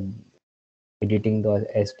 you are editing the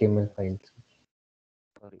HTML files.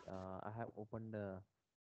 Sorry. I have opened the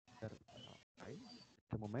file.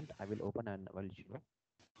 The moment I will open and I will show.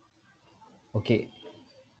 Okay.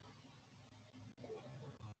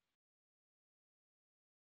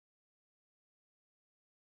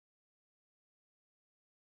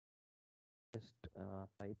 Just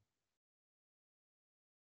type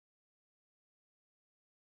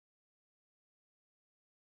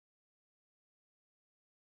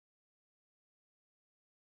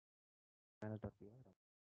manage.py.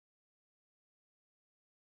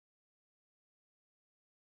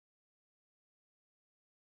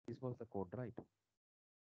 This was the code, right?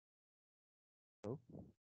 So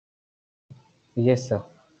Yes, sir.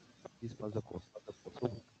 this was the code.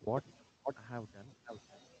 So what I have done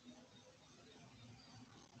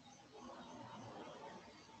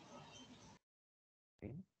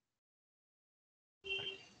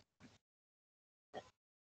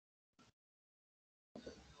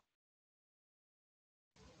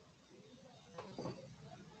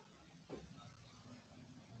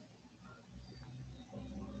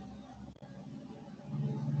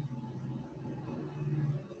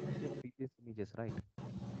in your previous images, right?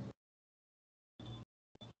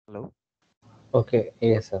 Hello. Okay.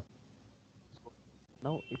 Yes, sir. So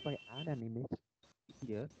now if I add an image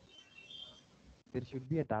here, there should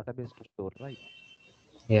be a database to store, right?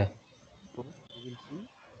 Yeah. So we will see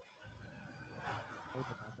how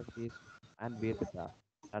the database and where the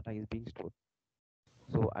data is being stored.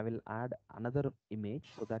 So I will add another image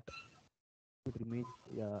so that it image.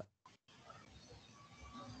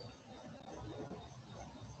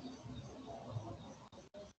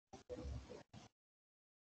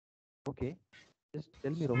 Okay, just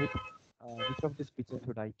tell me, Rohit, which of these pictures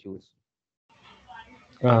should I choose?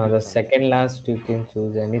 Give me a The choice. second last you can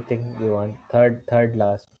choose anything you want. Third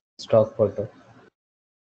last stock photo.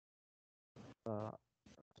 Uh,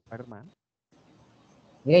 Spider-Man.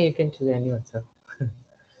 Yeah, you can choose anyone, sir.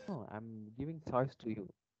 No, I'm giving choice to you.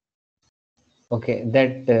 Okay,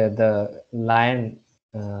 that the lion,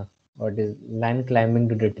 what is lion climbing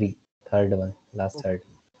to the tree? Third one, last Okay, third.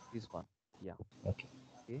 this one. Yeah. Okay.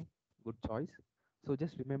 Okay, good choice. So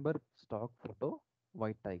just remember stock photo,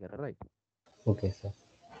 white tiger, right? Okay, sir.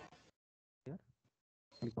 Here,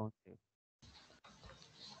 click on save.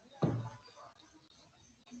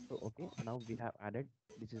 So okay, now we have added.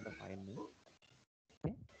 This is the file name.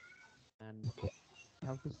 Okay, and Okay. we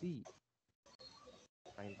have to see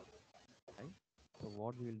file, right? So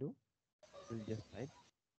what we will do? We'll just type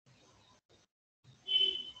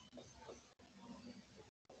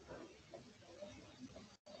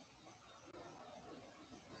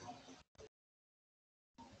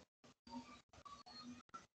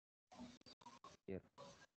here.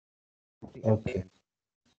 Okay, at the Okay. end.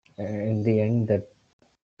 In the end, that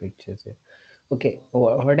pictures. Okay,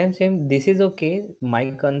 what I'm saying, this is okay.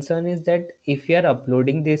 My concern is that if you are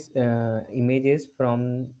uploading this images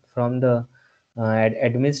from the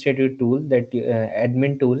administrative tool, that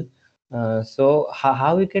admin tool, so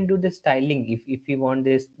how we can do the styling if we want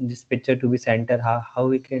this picture to be center, how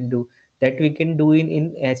we can do that? We can do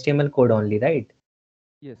in HTML code only, right?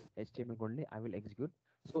 Yes, HTML only. I will execute.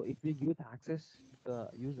 So if we give the access to the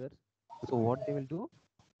users, so what they will do,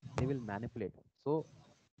 they will manipulate. So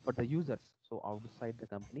for the users, so outside the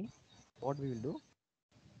company, what we will do,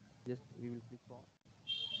 just we will click on,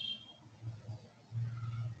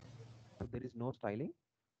 so there is no styling,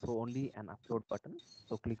 so only an upload button.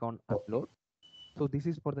 So click on upload. So this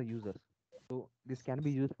is for the users. So this can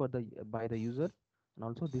be used for the by the user, and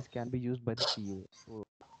also this can be used by the CEO. So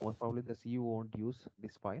most probably the CEO won't use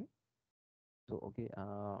this file. So okay,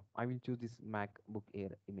 I will choose this MacBook Air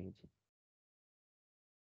image.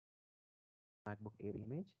 MacBook Air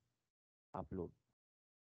image, upload.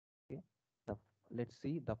 Okay, the let's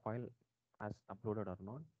see the file has uploaded or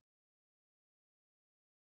not.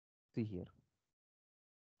 See here,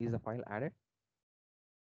 is the file added?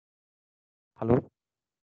 Hello.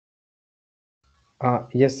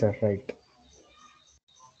 Yes, sir. Right.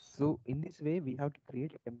 So in this way, we have to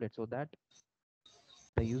create a template so that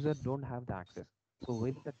the user don't have the access. So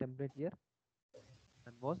where is the template here?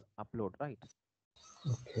 That was upload, right?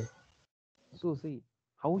 Okay. So see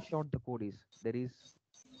how short the code is. There is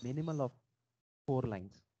minimal of 4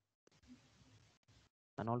 lines,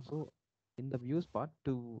 and also in the views part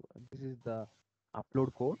to this is the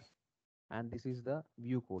upload code, and this is the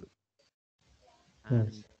view code,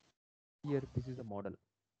 and Yes. here this is the model.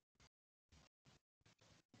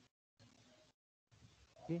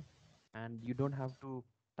 Okay, and you don't have to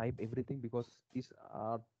type everything because these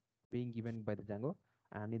are being given by the Django,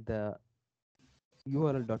 and in the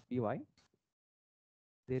url.py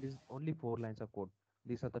there is only 4 lines of code.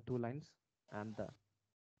 These are the 2 lines, and the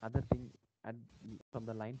other thing at from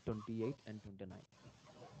the line 28 and 29.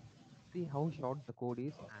 See how short the code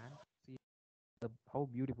is, and see how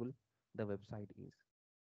beautiful the website is.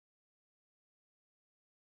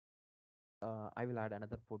 I will add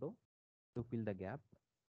another photo to fill the gap.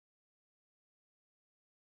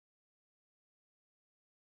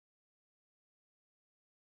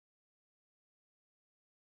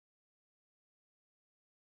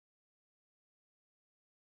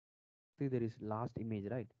 See there is last image,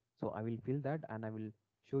 right? So I will fill that, and I will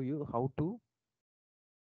show you how to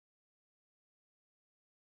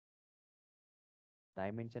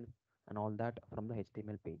dimension and all that from the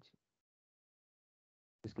HTML page.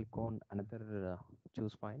 Just click on another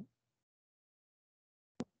choose file.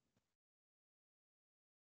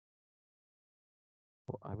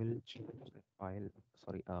 So I will choose a file,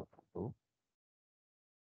 sorry, photo.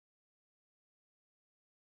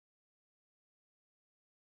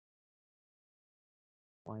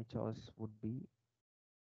 My choice would be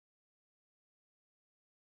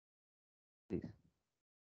this,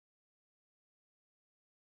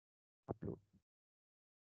 upload.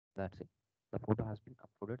 That's it. The photo has been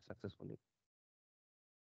uploaded successfully.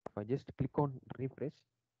 If I just click on refresh,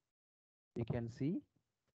 you can see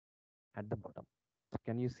at the bottom. So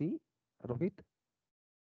can you see, Rohit?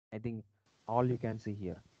 I think all you can see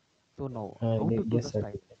here. So now, how to do Yes, the sir.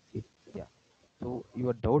 style? We can see. Yeah. So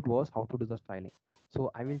your doubt was how to do the styling. So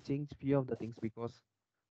I will change few of the things because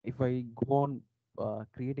if I go on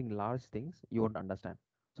creating large things, you won't understand.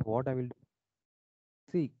 So what I will do,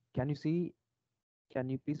 see, can you see? Can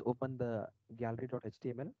you please open the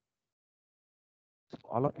gallery.html? So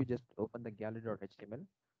all of you just open the gallery.html.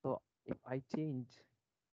 So if I change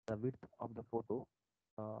the width of the photo,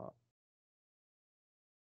 uh,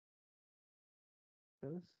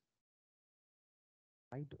 else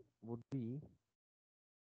height would be,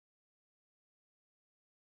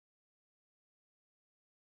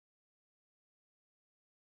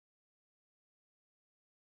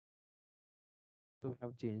 so we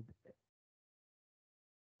have changed,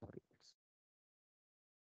 sorry,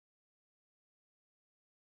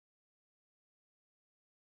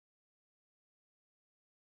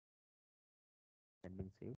 it's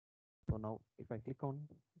been saved. So now if I click on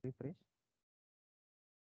refresh,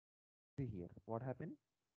 see here what happened.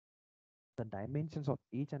 The dimensions of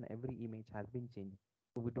each and every image has been changed.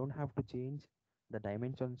 So we don't have to change the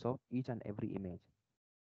dimensions of each and every image.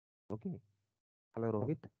 Okay. Hello,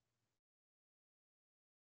 Rohit.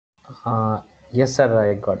 Yes,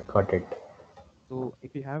 sir. I got it. So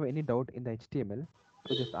if you have any doubt in the HTML,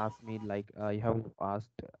 so just ask me. Like you have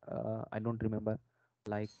asked, I don't remember,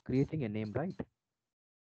 like creating a name, right?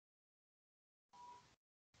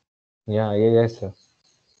 Yeah. Yeah. Yes, sir.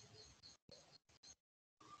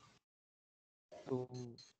 So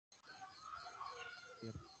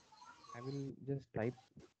here I will just type.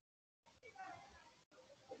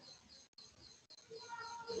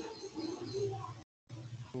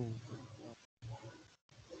 So uh,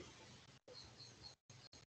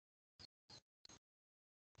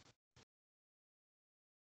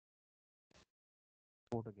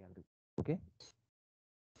 photo gallery. Okay.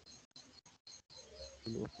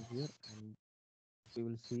 We'll open here and we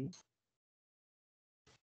will see.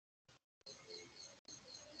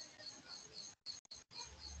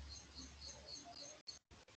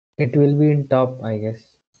 It will be in top, I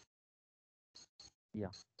guess. Yeah,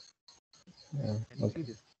 can you see Okay.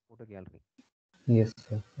 this photo gallery? Yes,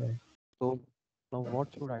 sir. Right. So now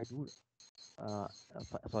what should I do?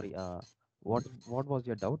 Sorry, what was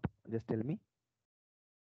your doubt? Just tell me.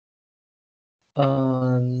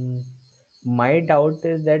 Um, my doubt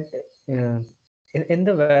is that in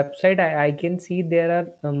the website I can see there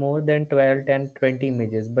are more than 12 and 20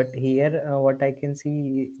 images, but here what I can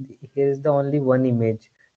see here is the only one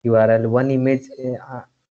image URL, one image.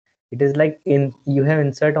 It is like in you have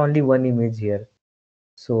insert only one image here. No.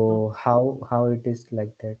 So how it is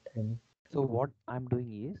like that? And So what I'm doing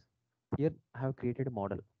is here I have created a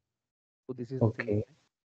model. So this is the single okay, line,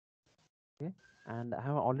 okay, and I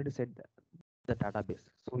have already set the database.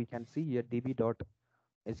 So we can see here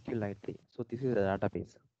db.sqlite. So this is the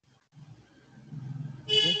database,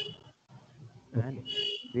 okay, and okay,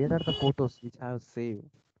 where are the photos which I have saved?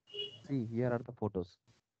 See, here are the photos.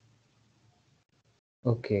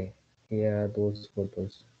 okay. Here are those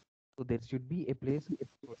photos. So there should be a place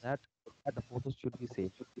so that the photos should be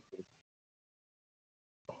saved.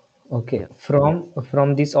 Okay, Yes.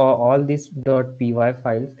 from this all these .py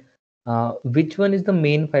files, which one is the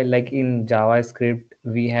main file? Like in JavaScript,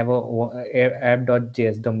 we have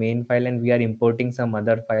app.js, the main file, and we are importing some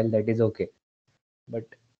other file that is okay. But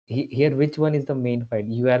here, which one is the main file?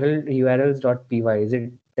 urls.py, is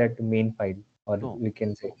it that main file, or No. we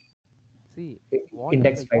can say See, what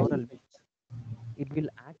index the file? URL means? It will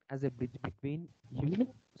act as a bridge between you,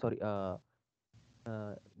 sorry, the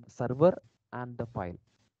server and the file.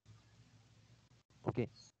 Okay.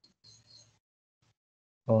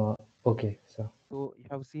 Okay, so So you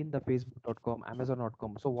have seen the facebook.com,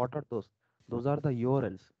 amazon.com. So what are those? Those are the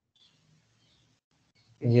URLs.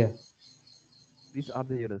 Okay. yeah, These are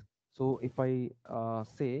the URLs. So if I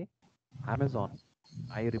say Amazon,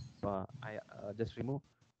 I just remove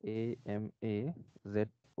Amazon.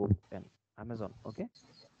 Amazon. Okay.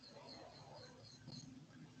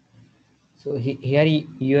 so here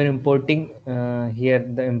you are importing here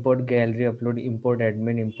the import gallery, upload, import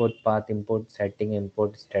admin, import path, import setting,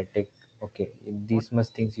 import static. Okay, What? these much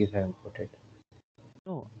things you have imported.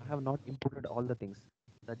 No, I have not imported all the things.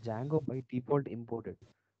 The Django by default imported.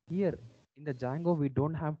 Here in the Django, we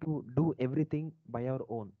don't have to do everything by our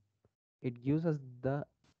own. It gives us the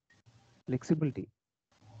flexibility,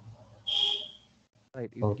 right?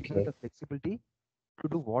 It gives us Okay, the flexibility to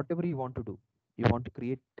do whatever you want to do. You want to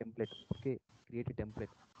create template, okay? Create a template.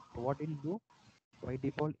 So what it'll do by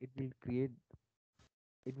default, it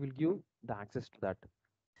will give the access to that.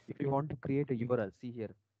 If you want to create a URL, see here,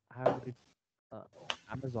 I have written uh,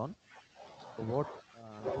 Amazon. So what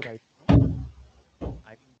do right now?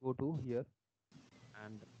 I will go to here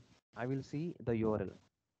and I will see the URL.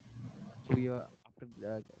 So we are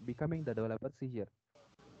after becoming the developer. See here,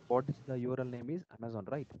 what is the URL name is Amazon,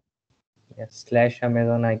 right? yes, slash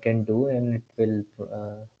Amazon I can do, and it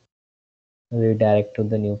will redirect to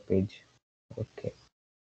the new page. Okay,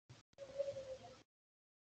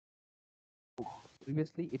 So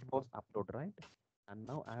previously it was upload, right? And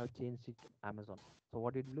now I have changed it to Amazon. So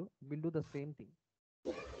what it will do? It will do the same thing.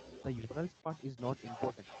 The URLs part is not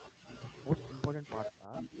important. Most important parts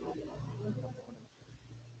are the model.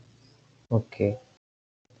 okay,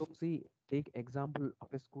 So see, take example of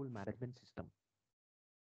a school management system.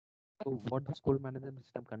 So what the school management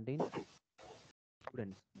system contains?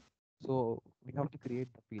 Students. So we have to create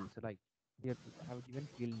the fields. Like here, I have given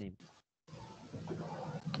field name.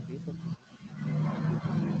 Place of name, we have to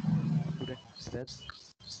give student address,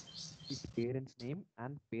 his parents' name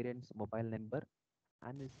and parents' mobile number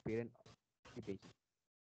and his parent occupation.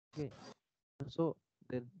 Okay. So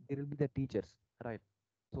there will be the teachers, right?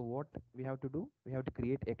 So what we have to do? We have to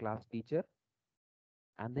create a class teacher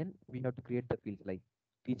and then we have to create the fields like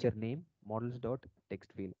teacher name, models dot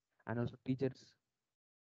text field, and also teacher's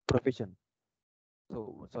profession.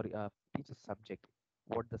 So sorry, teacher's subject.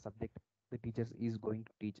 What the subject the teachers is going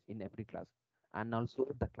to teach in every class, and also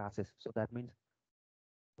the classes. So that means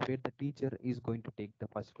where the teacher is going to take the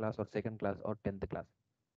first class or second class or 10th class.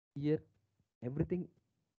 Here everything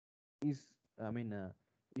is, I mean,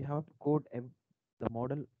 you have to code the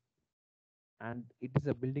model, and it is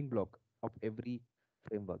a building block of every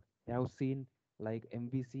framework. I have seen like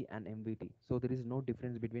MVC and MVT. So there is no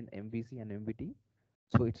difference between MVC and MVT.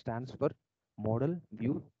 So it stands for model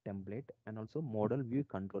view template and also model view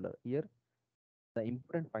controller. Here the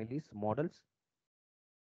important file is models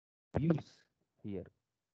views, here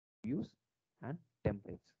views and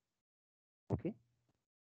templates. Okay.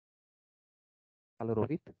 Hello,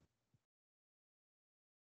 Rohit.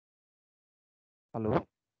 Hello.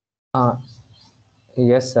 Uh,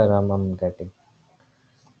 yes, sir. I'm getting.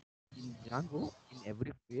 In Django, in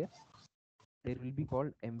every layer, there will be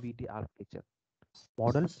called MVT architecture.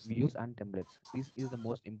 Models, views, and templates. This is the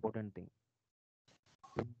most important thing.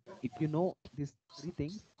 If you know these three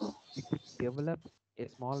things, you could develop a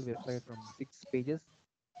small website from 6 pages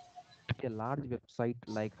to a large website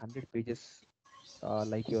like 100 pages,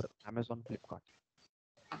 like your Amazon Flipkart.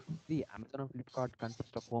 The Amazon and Flipkart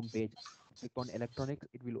consist of home page. Click on electronics,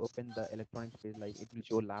 it will open the electronics page, like it will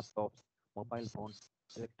show laptops, mobile phones,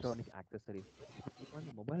 electronic accessories. If you click on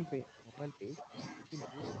the mobile page, it will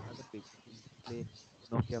go to another page. It will display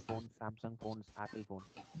Nokia phones, Samsung phones, Apple phones.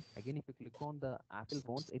 Again, if you click on the Apple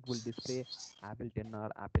phones, it will display Apple 10R,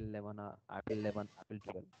 Apple 11R, Apple 11, Apple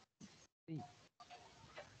 12. See,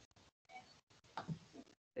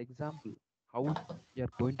 example, how you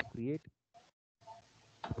are going to create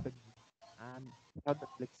product and have the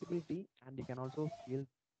flexibility, and you can also scale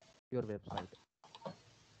your website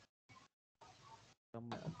from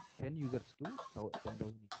 10 users to 10,000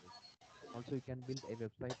 users. Also, you can build a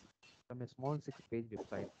website from a small 6 page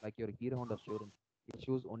website like your Hero Honda showroom. It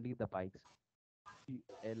shows only the bikes.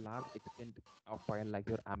 A large extent of file like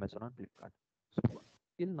your Amazon and Flipkart. So,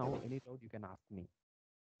 till now, any doubt you can ask me.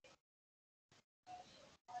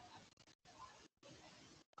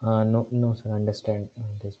 No, no, sir. Understand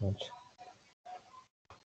this much.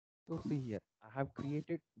 So, see here, I have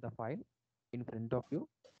created the file in front of you,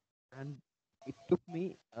 and it took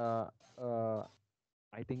me,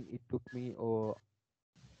 I think it took me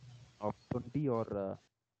of 20 or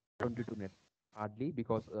 22 minutes hardly,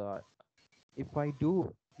 because if I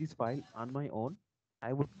do this file on my own,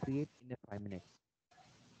 I would create in a 5 minutes,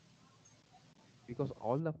 because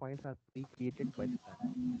all the files are pre-created by the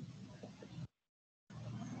Django.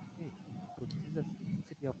 Okay, so this is the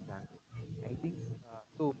simplicity of Django. I think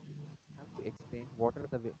so. I have to explain what are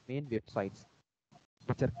the main websites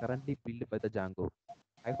which are currently built by the Django.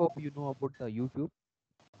 I hope you know about the YouTube,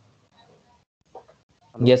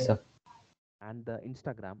 hello, Yes, sir. and the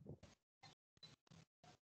Instagram.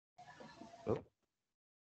 Hello,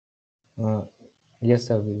 Uh, yes,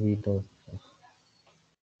 sir. We do.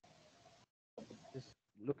 just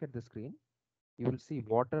look at the screen. You will see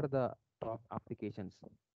what are the top applications.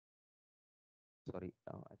 Sorry,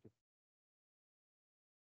 I just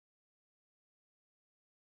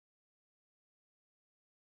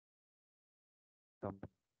come.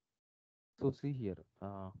 So see here.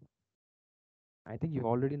 I think you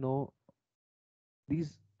already know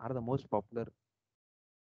these are the most popular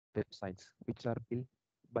websites which are built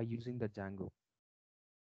by using the Django.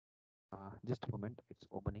 Just a moment, it's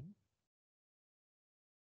opening.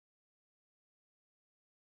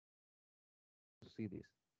 See this.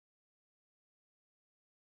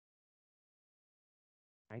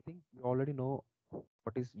 I think you already know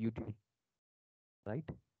what is YouTube, right?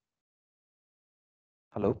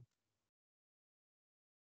 Hello,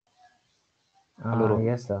 hello, Rohit,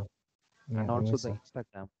 Yes, sir. and also Yes, the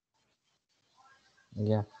sir.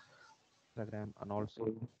 Yeah. And also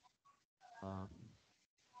uh,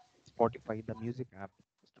 Spotify, the music app,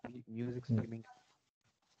 music Mm. streaming,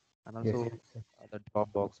 and Yes. also the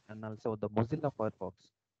Dropbox, and also the Mozilla Firefox.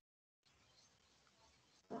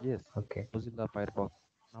 Yes, Okay. Mozilla Firefox,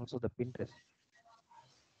 and also the Pinterest.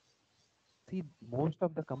 See, most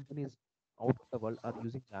of the companies out of the world are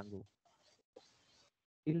using Django.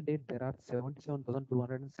 Till date, there are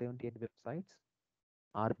 77,278 websites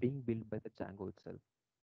are being built by the Django itself,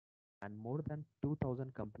 and more than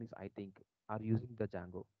 2,000 companies, I think, are using the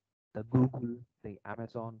Django. The Google, the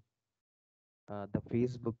Amazon, the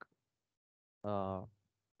Facebook, uh,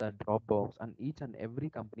 the Dropbox, and each and every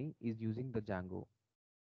company is using the Django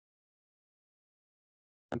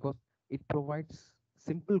because it provides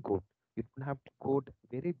simple code. You don't have to code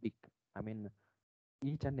very big. I mean,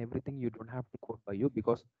 each and everything you don't have to code by you,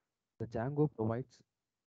 because the Django provides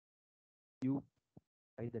you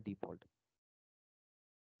by the default.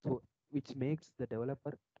 So which makes the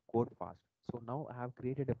developer code fast. So now I have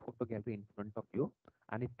created a photo gallery in front of you,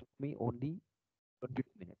 and it took me only 22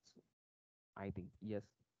 minutes. I think yes,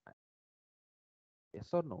 Uh, yes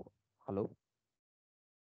or no? Hello,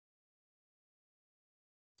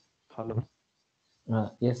 hello.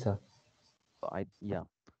 Yes, sir. I yeah.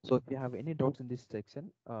 So if you have any doubts in this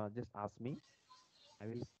section, just ask me. I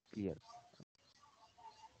will clear.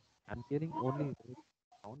 I'm hearing only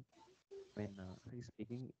sound when he's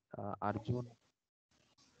speaking. Arjun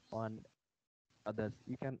and others,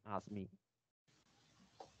 you can ask me.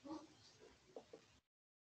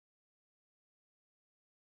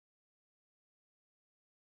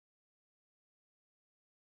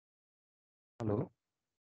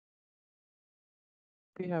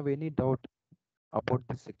 If you have any doubt about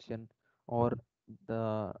this section or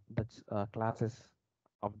the classes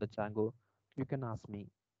of the Django, you can ask me.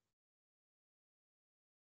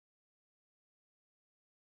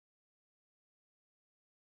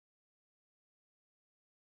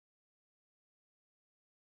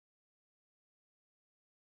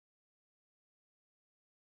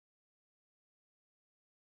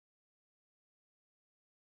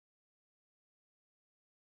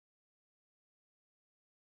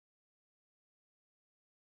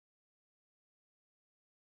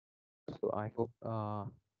 So I hope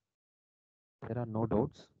there are no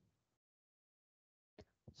doubts.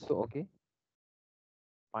 So okay,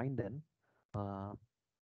 fine then. Uh,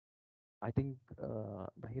 I think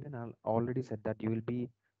Dhahiran already said that you will be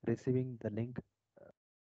receiving the link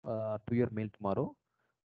to your mail tomorrow,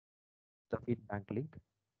 the feedback link.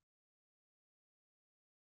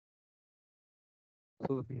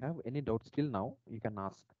 So if you have any doubts still now, you can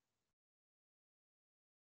ask,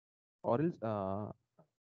 or else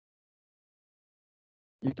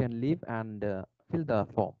you can leave and fill the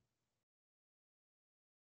form.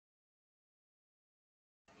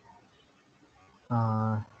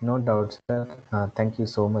 No doubt, sir. Thank you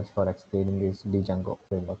so much for explaining this Django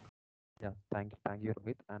framework. Yeah, thank you,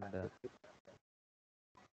 Rohit, and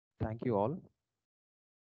thank you all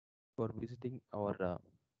for visiting or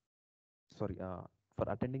sorry, for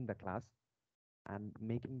attending the class and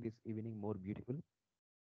making this evening more beautiful,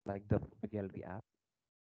 like the photo gallery app.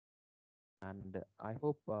 And I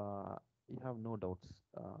hope you have no doubts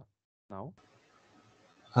now.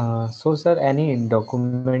 So, sir, any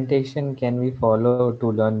documentation can we follow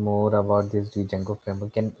to learn more about this Django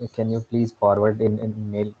framework? Can you please forward in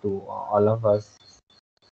mail to all of us?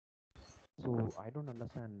 So I don't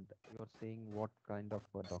understand. You're saying what kind of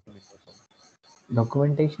documentation?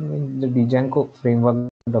 Documentation means the Django framework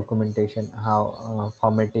documentation, how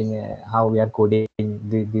formatting, how we are coding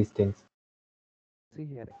these things. See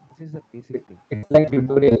here, this is the basic thing. It's like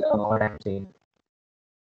tutorial. What I'm saying.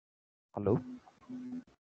 Hello,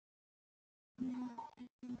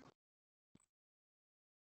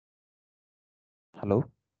 hello.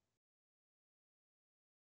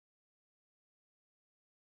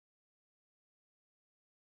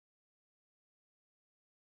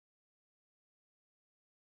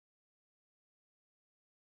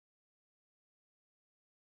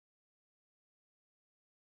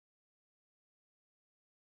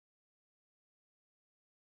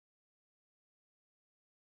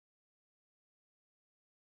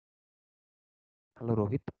 Hello,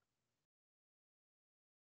 Rohit.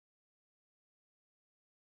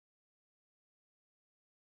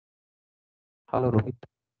 Hello, Rohit.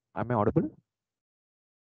 Am I audible?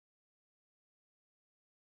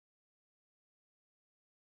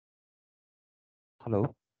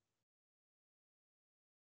 Hello.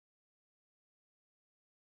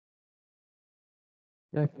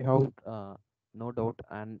 Yeah, if you have no doubt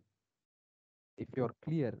and if you're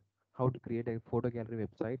clear how to create a photo gallery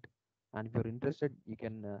website, and if you're interested, you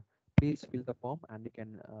can please fill the form and you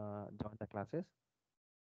can join the classes.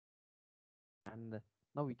 And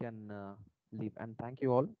now we can leave. And thank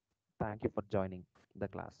you all. Thank you for joining the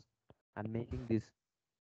class and making this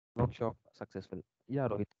workshop successful. Yeah,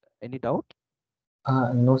 Rohit. Any doubt?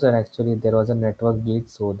 No, sir. Actually, there was a network glitch,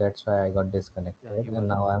 so that's why I got Yeah, disconnected, you and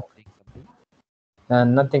were now I'm saying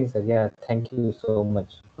something. nothing, sir. Yeah, thank you so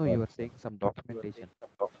much for. No, you were saying some documentation.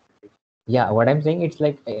 Yeah, what I'm saying,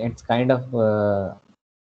 it's kind of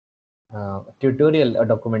tutorial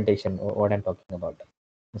documentation. What I'm talking about.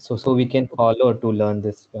 So we can So, follow to learn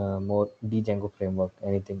this more Django framework.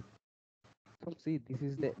 Anything. so see, this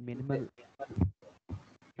is the minimal.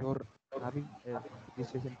 You're having a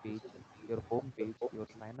registration page, your home page, your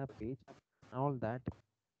sign up page, and all that.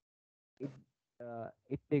 It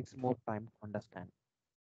it takes more time to understand.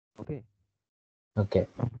 Okay, Okay.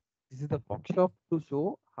 this is the workshop to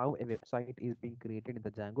show how a website is being created in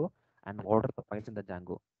the Django and what are the files in the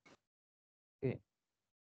Django. Okay,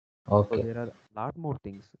 so Okay. there are a lot more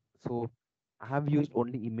things. So I have used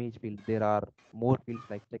only image field. There are more fields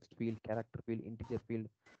like text field, character field, integer field,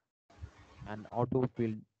 and auto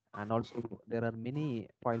field, and also there are many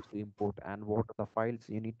files to import and what are the files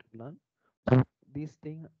you need to learn. So this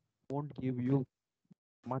thing won't give you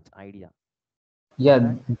much idea. For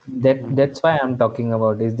Yeah, that, you that's why I'm talking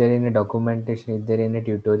about. Is there any documentation? Is there any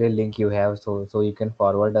tutorial link you have so you can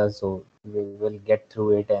forward us so we will get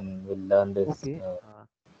through it and we'll learn this. okay.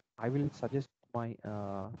 I will suggest my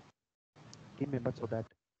team member so that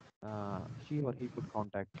she or he could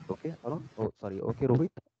contact. Okay, Arun. Oh, sorry. Okay, Rohit.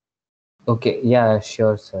 Okay, yeah,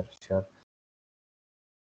 sure, sir, sure.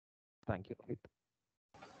 Thank you, Rohit.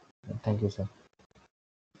 Thank you, sir.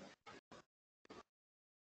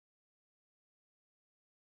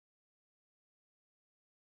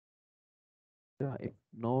 Yeah, if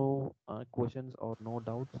no questions or no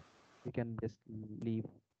doubts, we can just leave.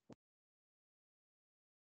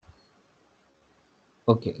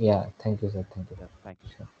 Okay, yeah, thank you, sir. Thank you. Yeah, thank you.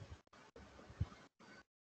 Sure.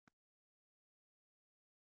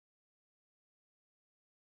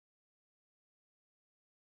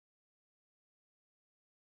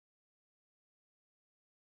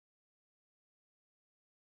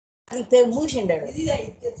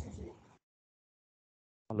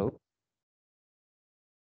 Hello,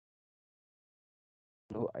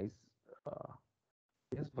 hello, uh,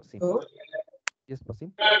 yes, Wasim. Yes,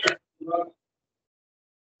 Wasim.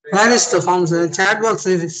 Where is the form, sir? Chat box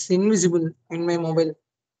is invisible in my mobile.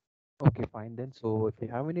 Okay, fine then. So if you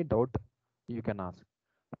have any doubt, you can ask.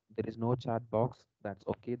 There is no chat box. That's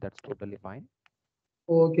okay. That's totally fine.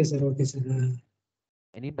 Okay, sir. Okay, sir.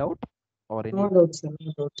 Any doubt or No any? doubt, sir.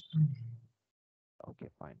 No doubt. Okay,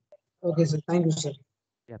 fine. Okay, sir. Thank you, sir.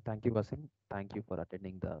 Yeah, thank you, Wasim. Thank you for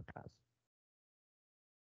attending the class.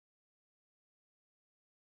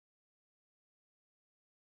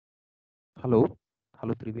 Hello,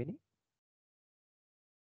 hello, Triveni.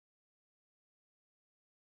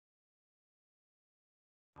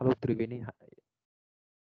 Hello, Triveni.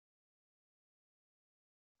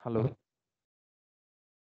 Hello.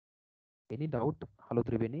 Any doubt? Hello,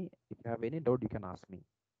 Triveni. If you have any doubt, you can ask me.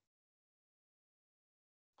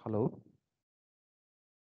 Hello.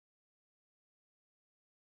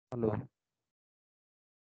 Hello.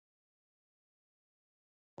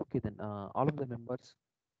 Okay, then all of the members,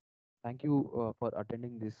 thank you for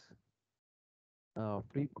attending this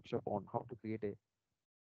free workshop on how to create a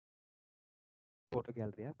photo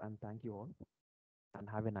gallery app, and thank you all and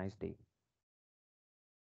have a nice day.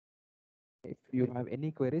 If you have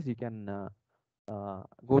any queries, you can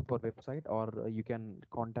go to our website or you can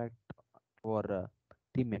contact our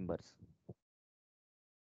team members.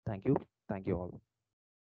 Thank you. Thank you all.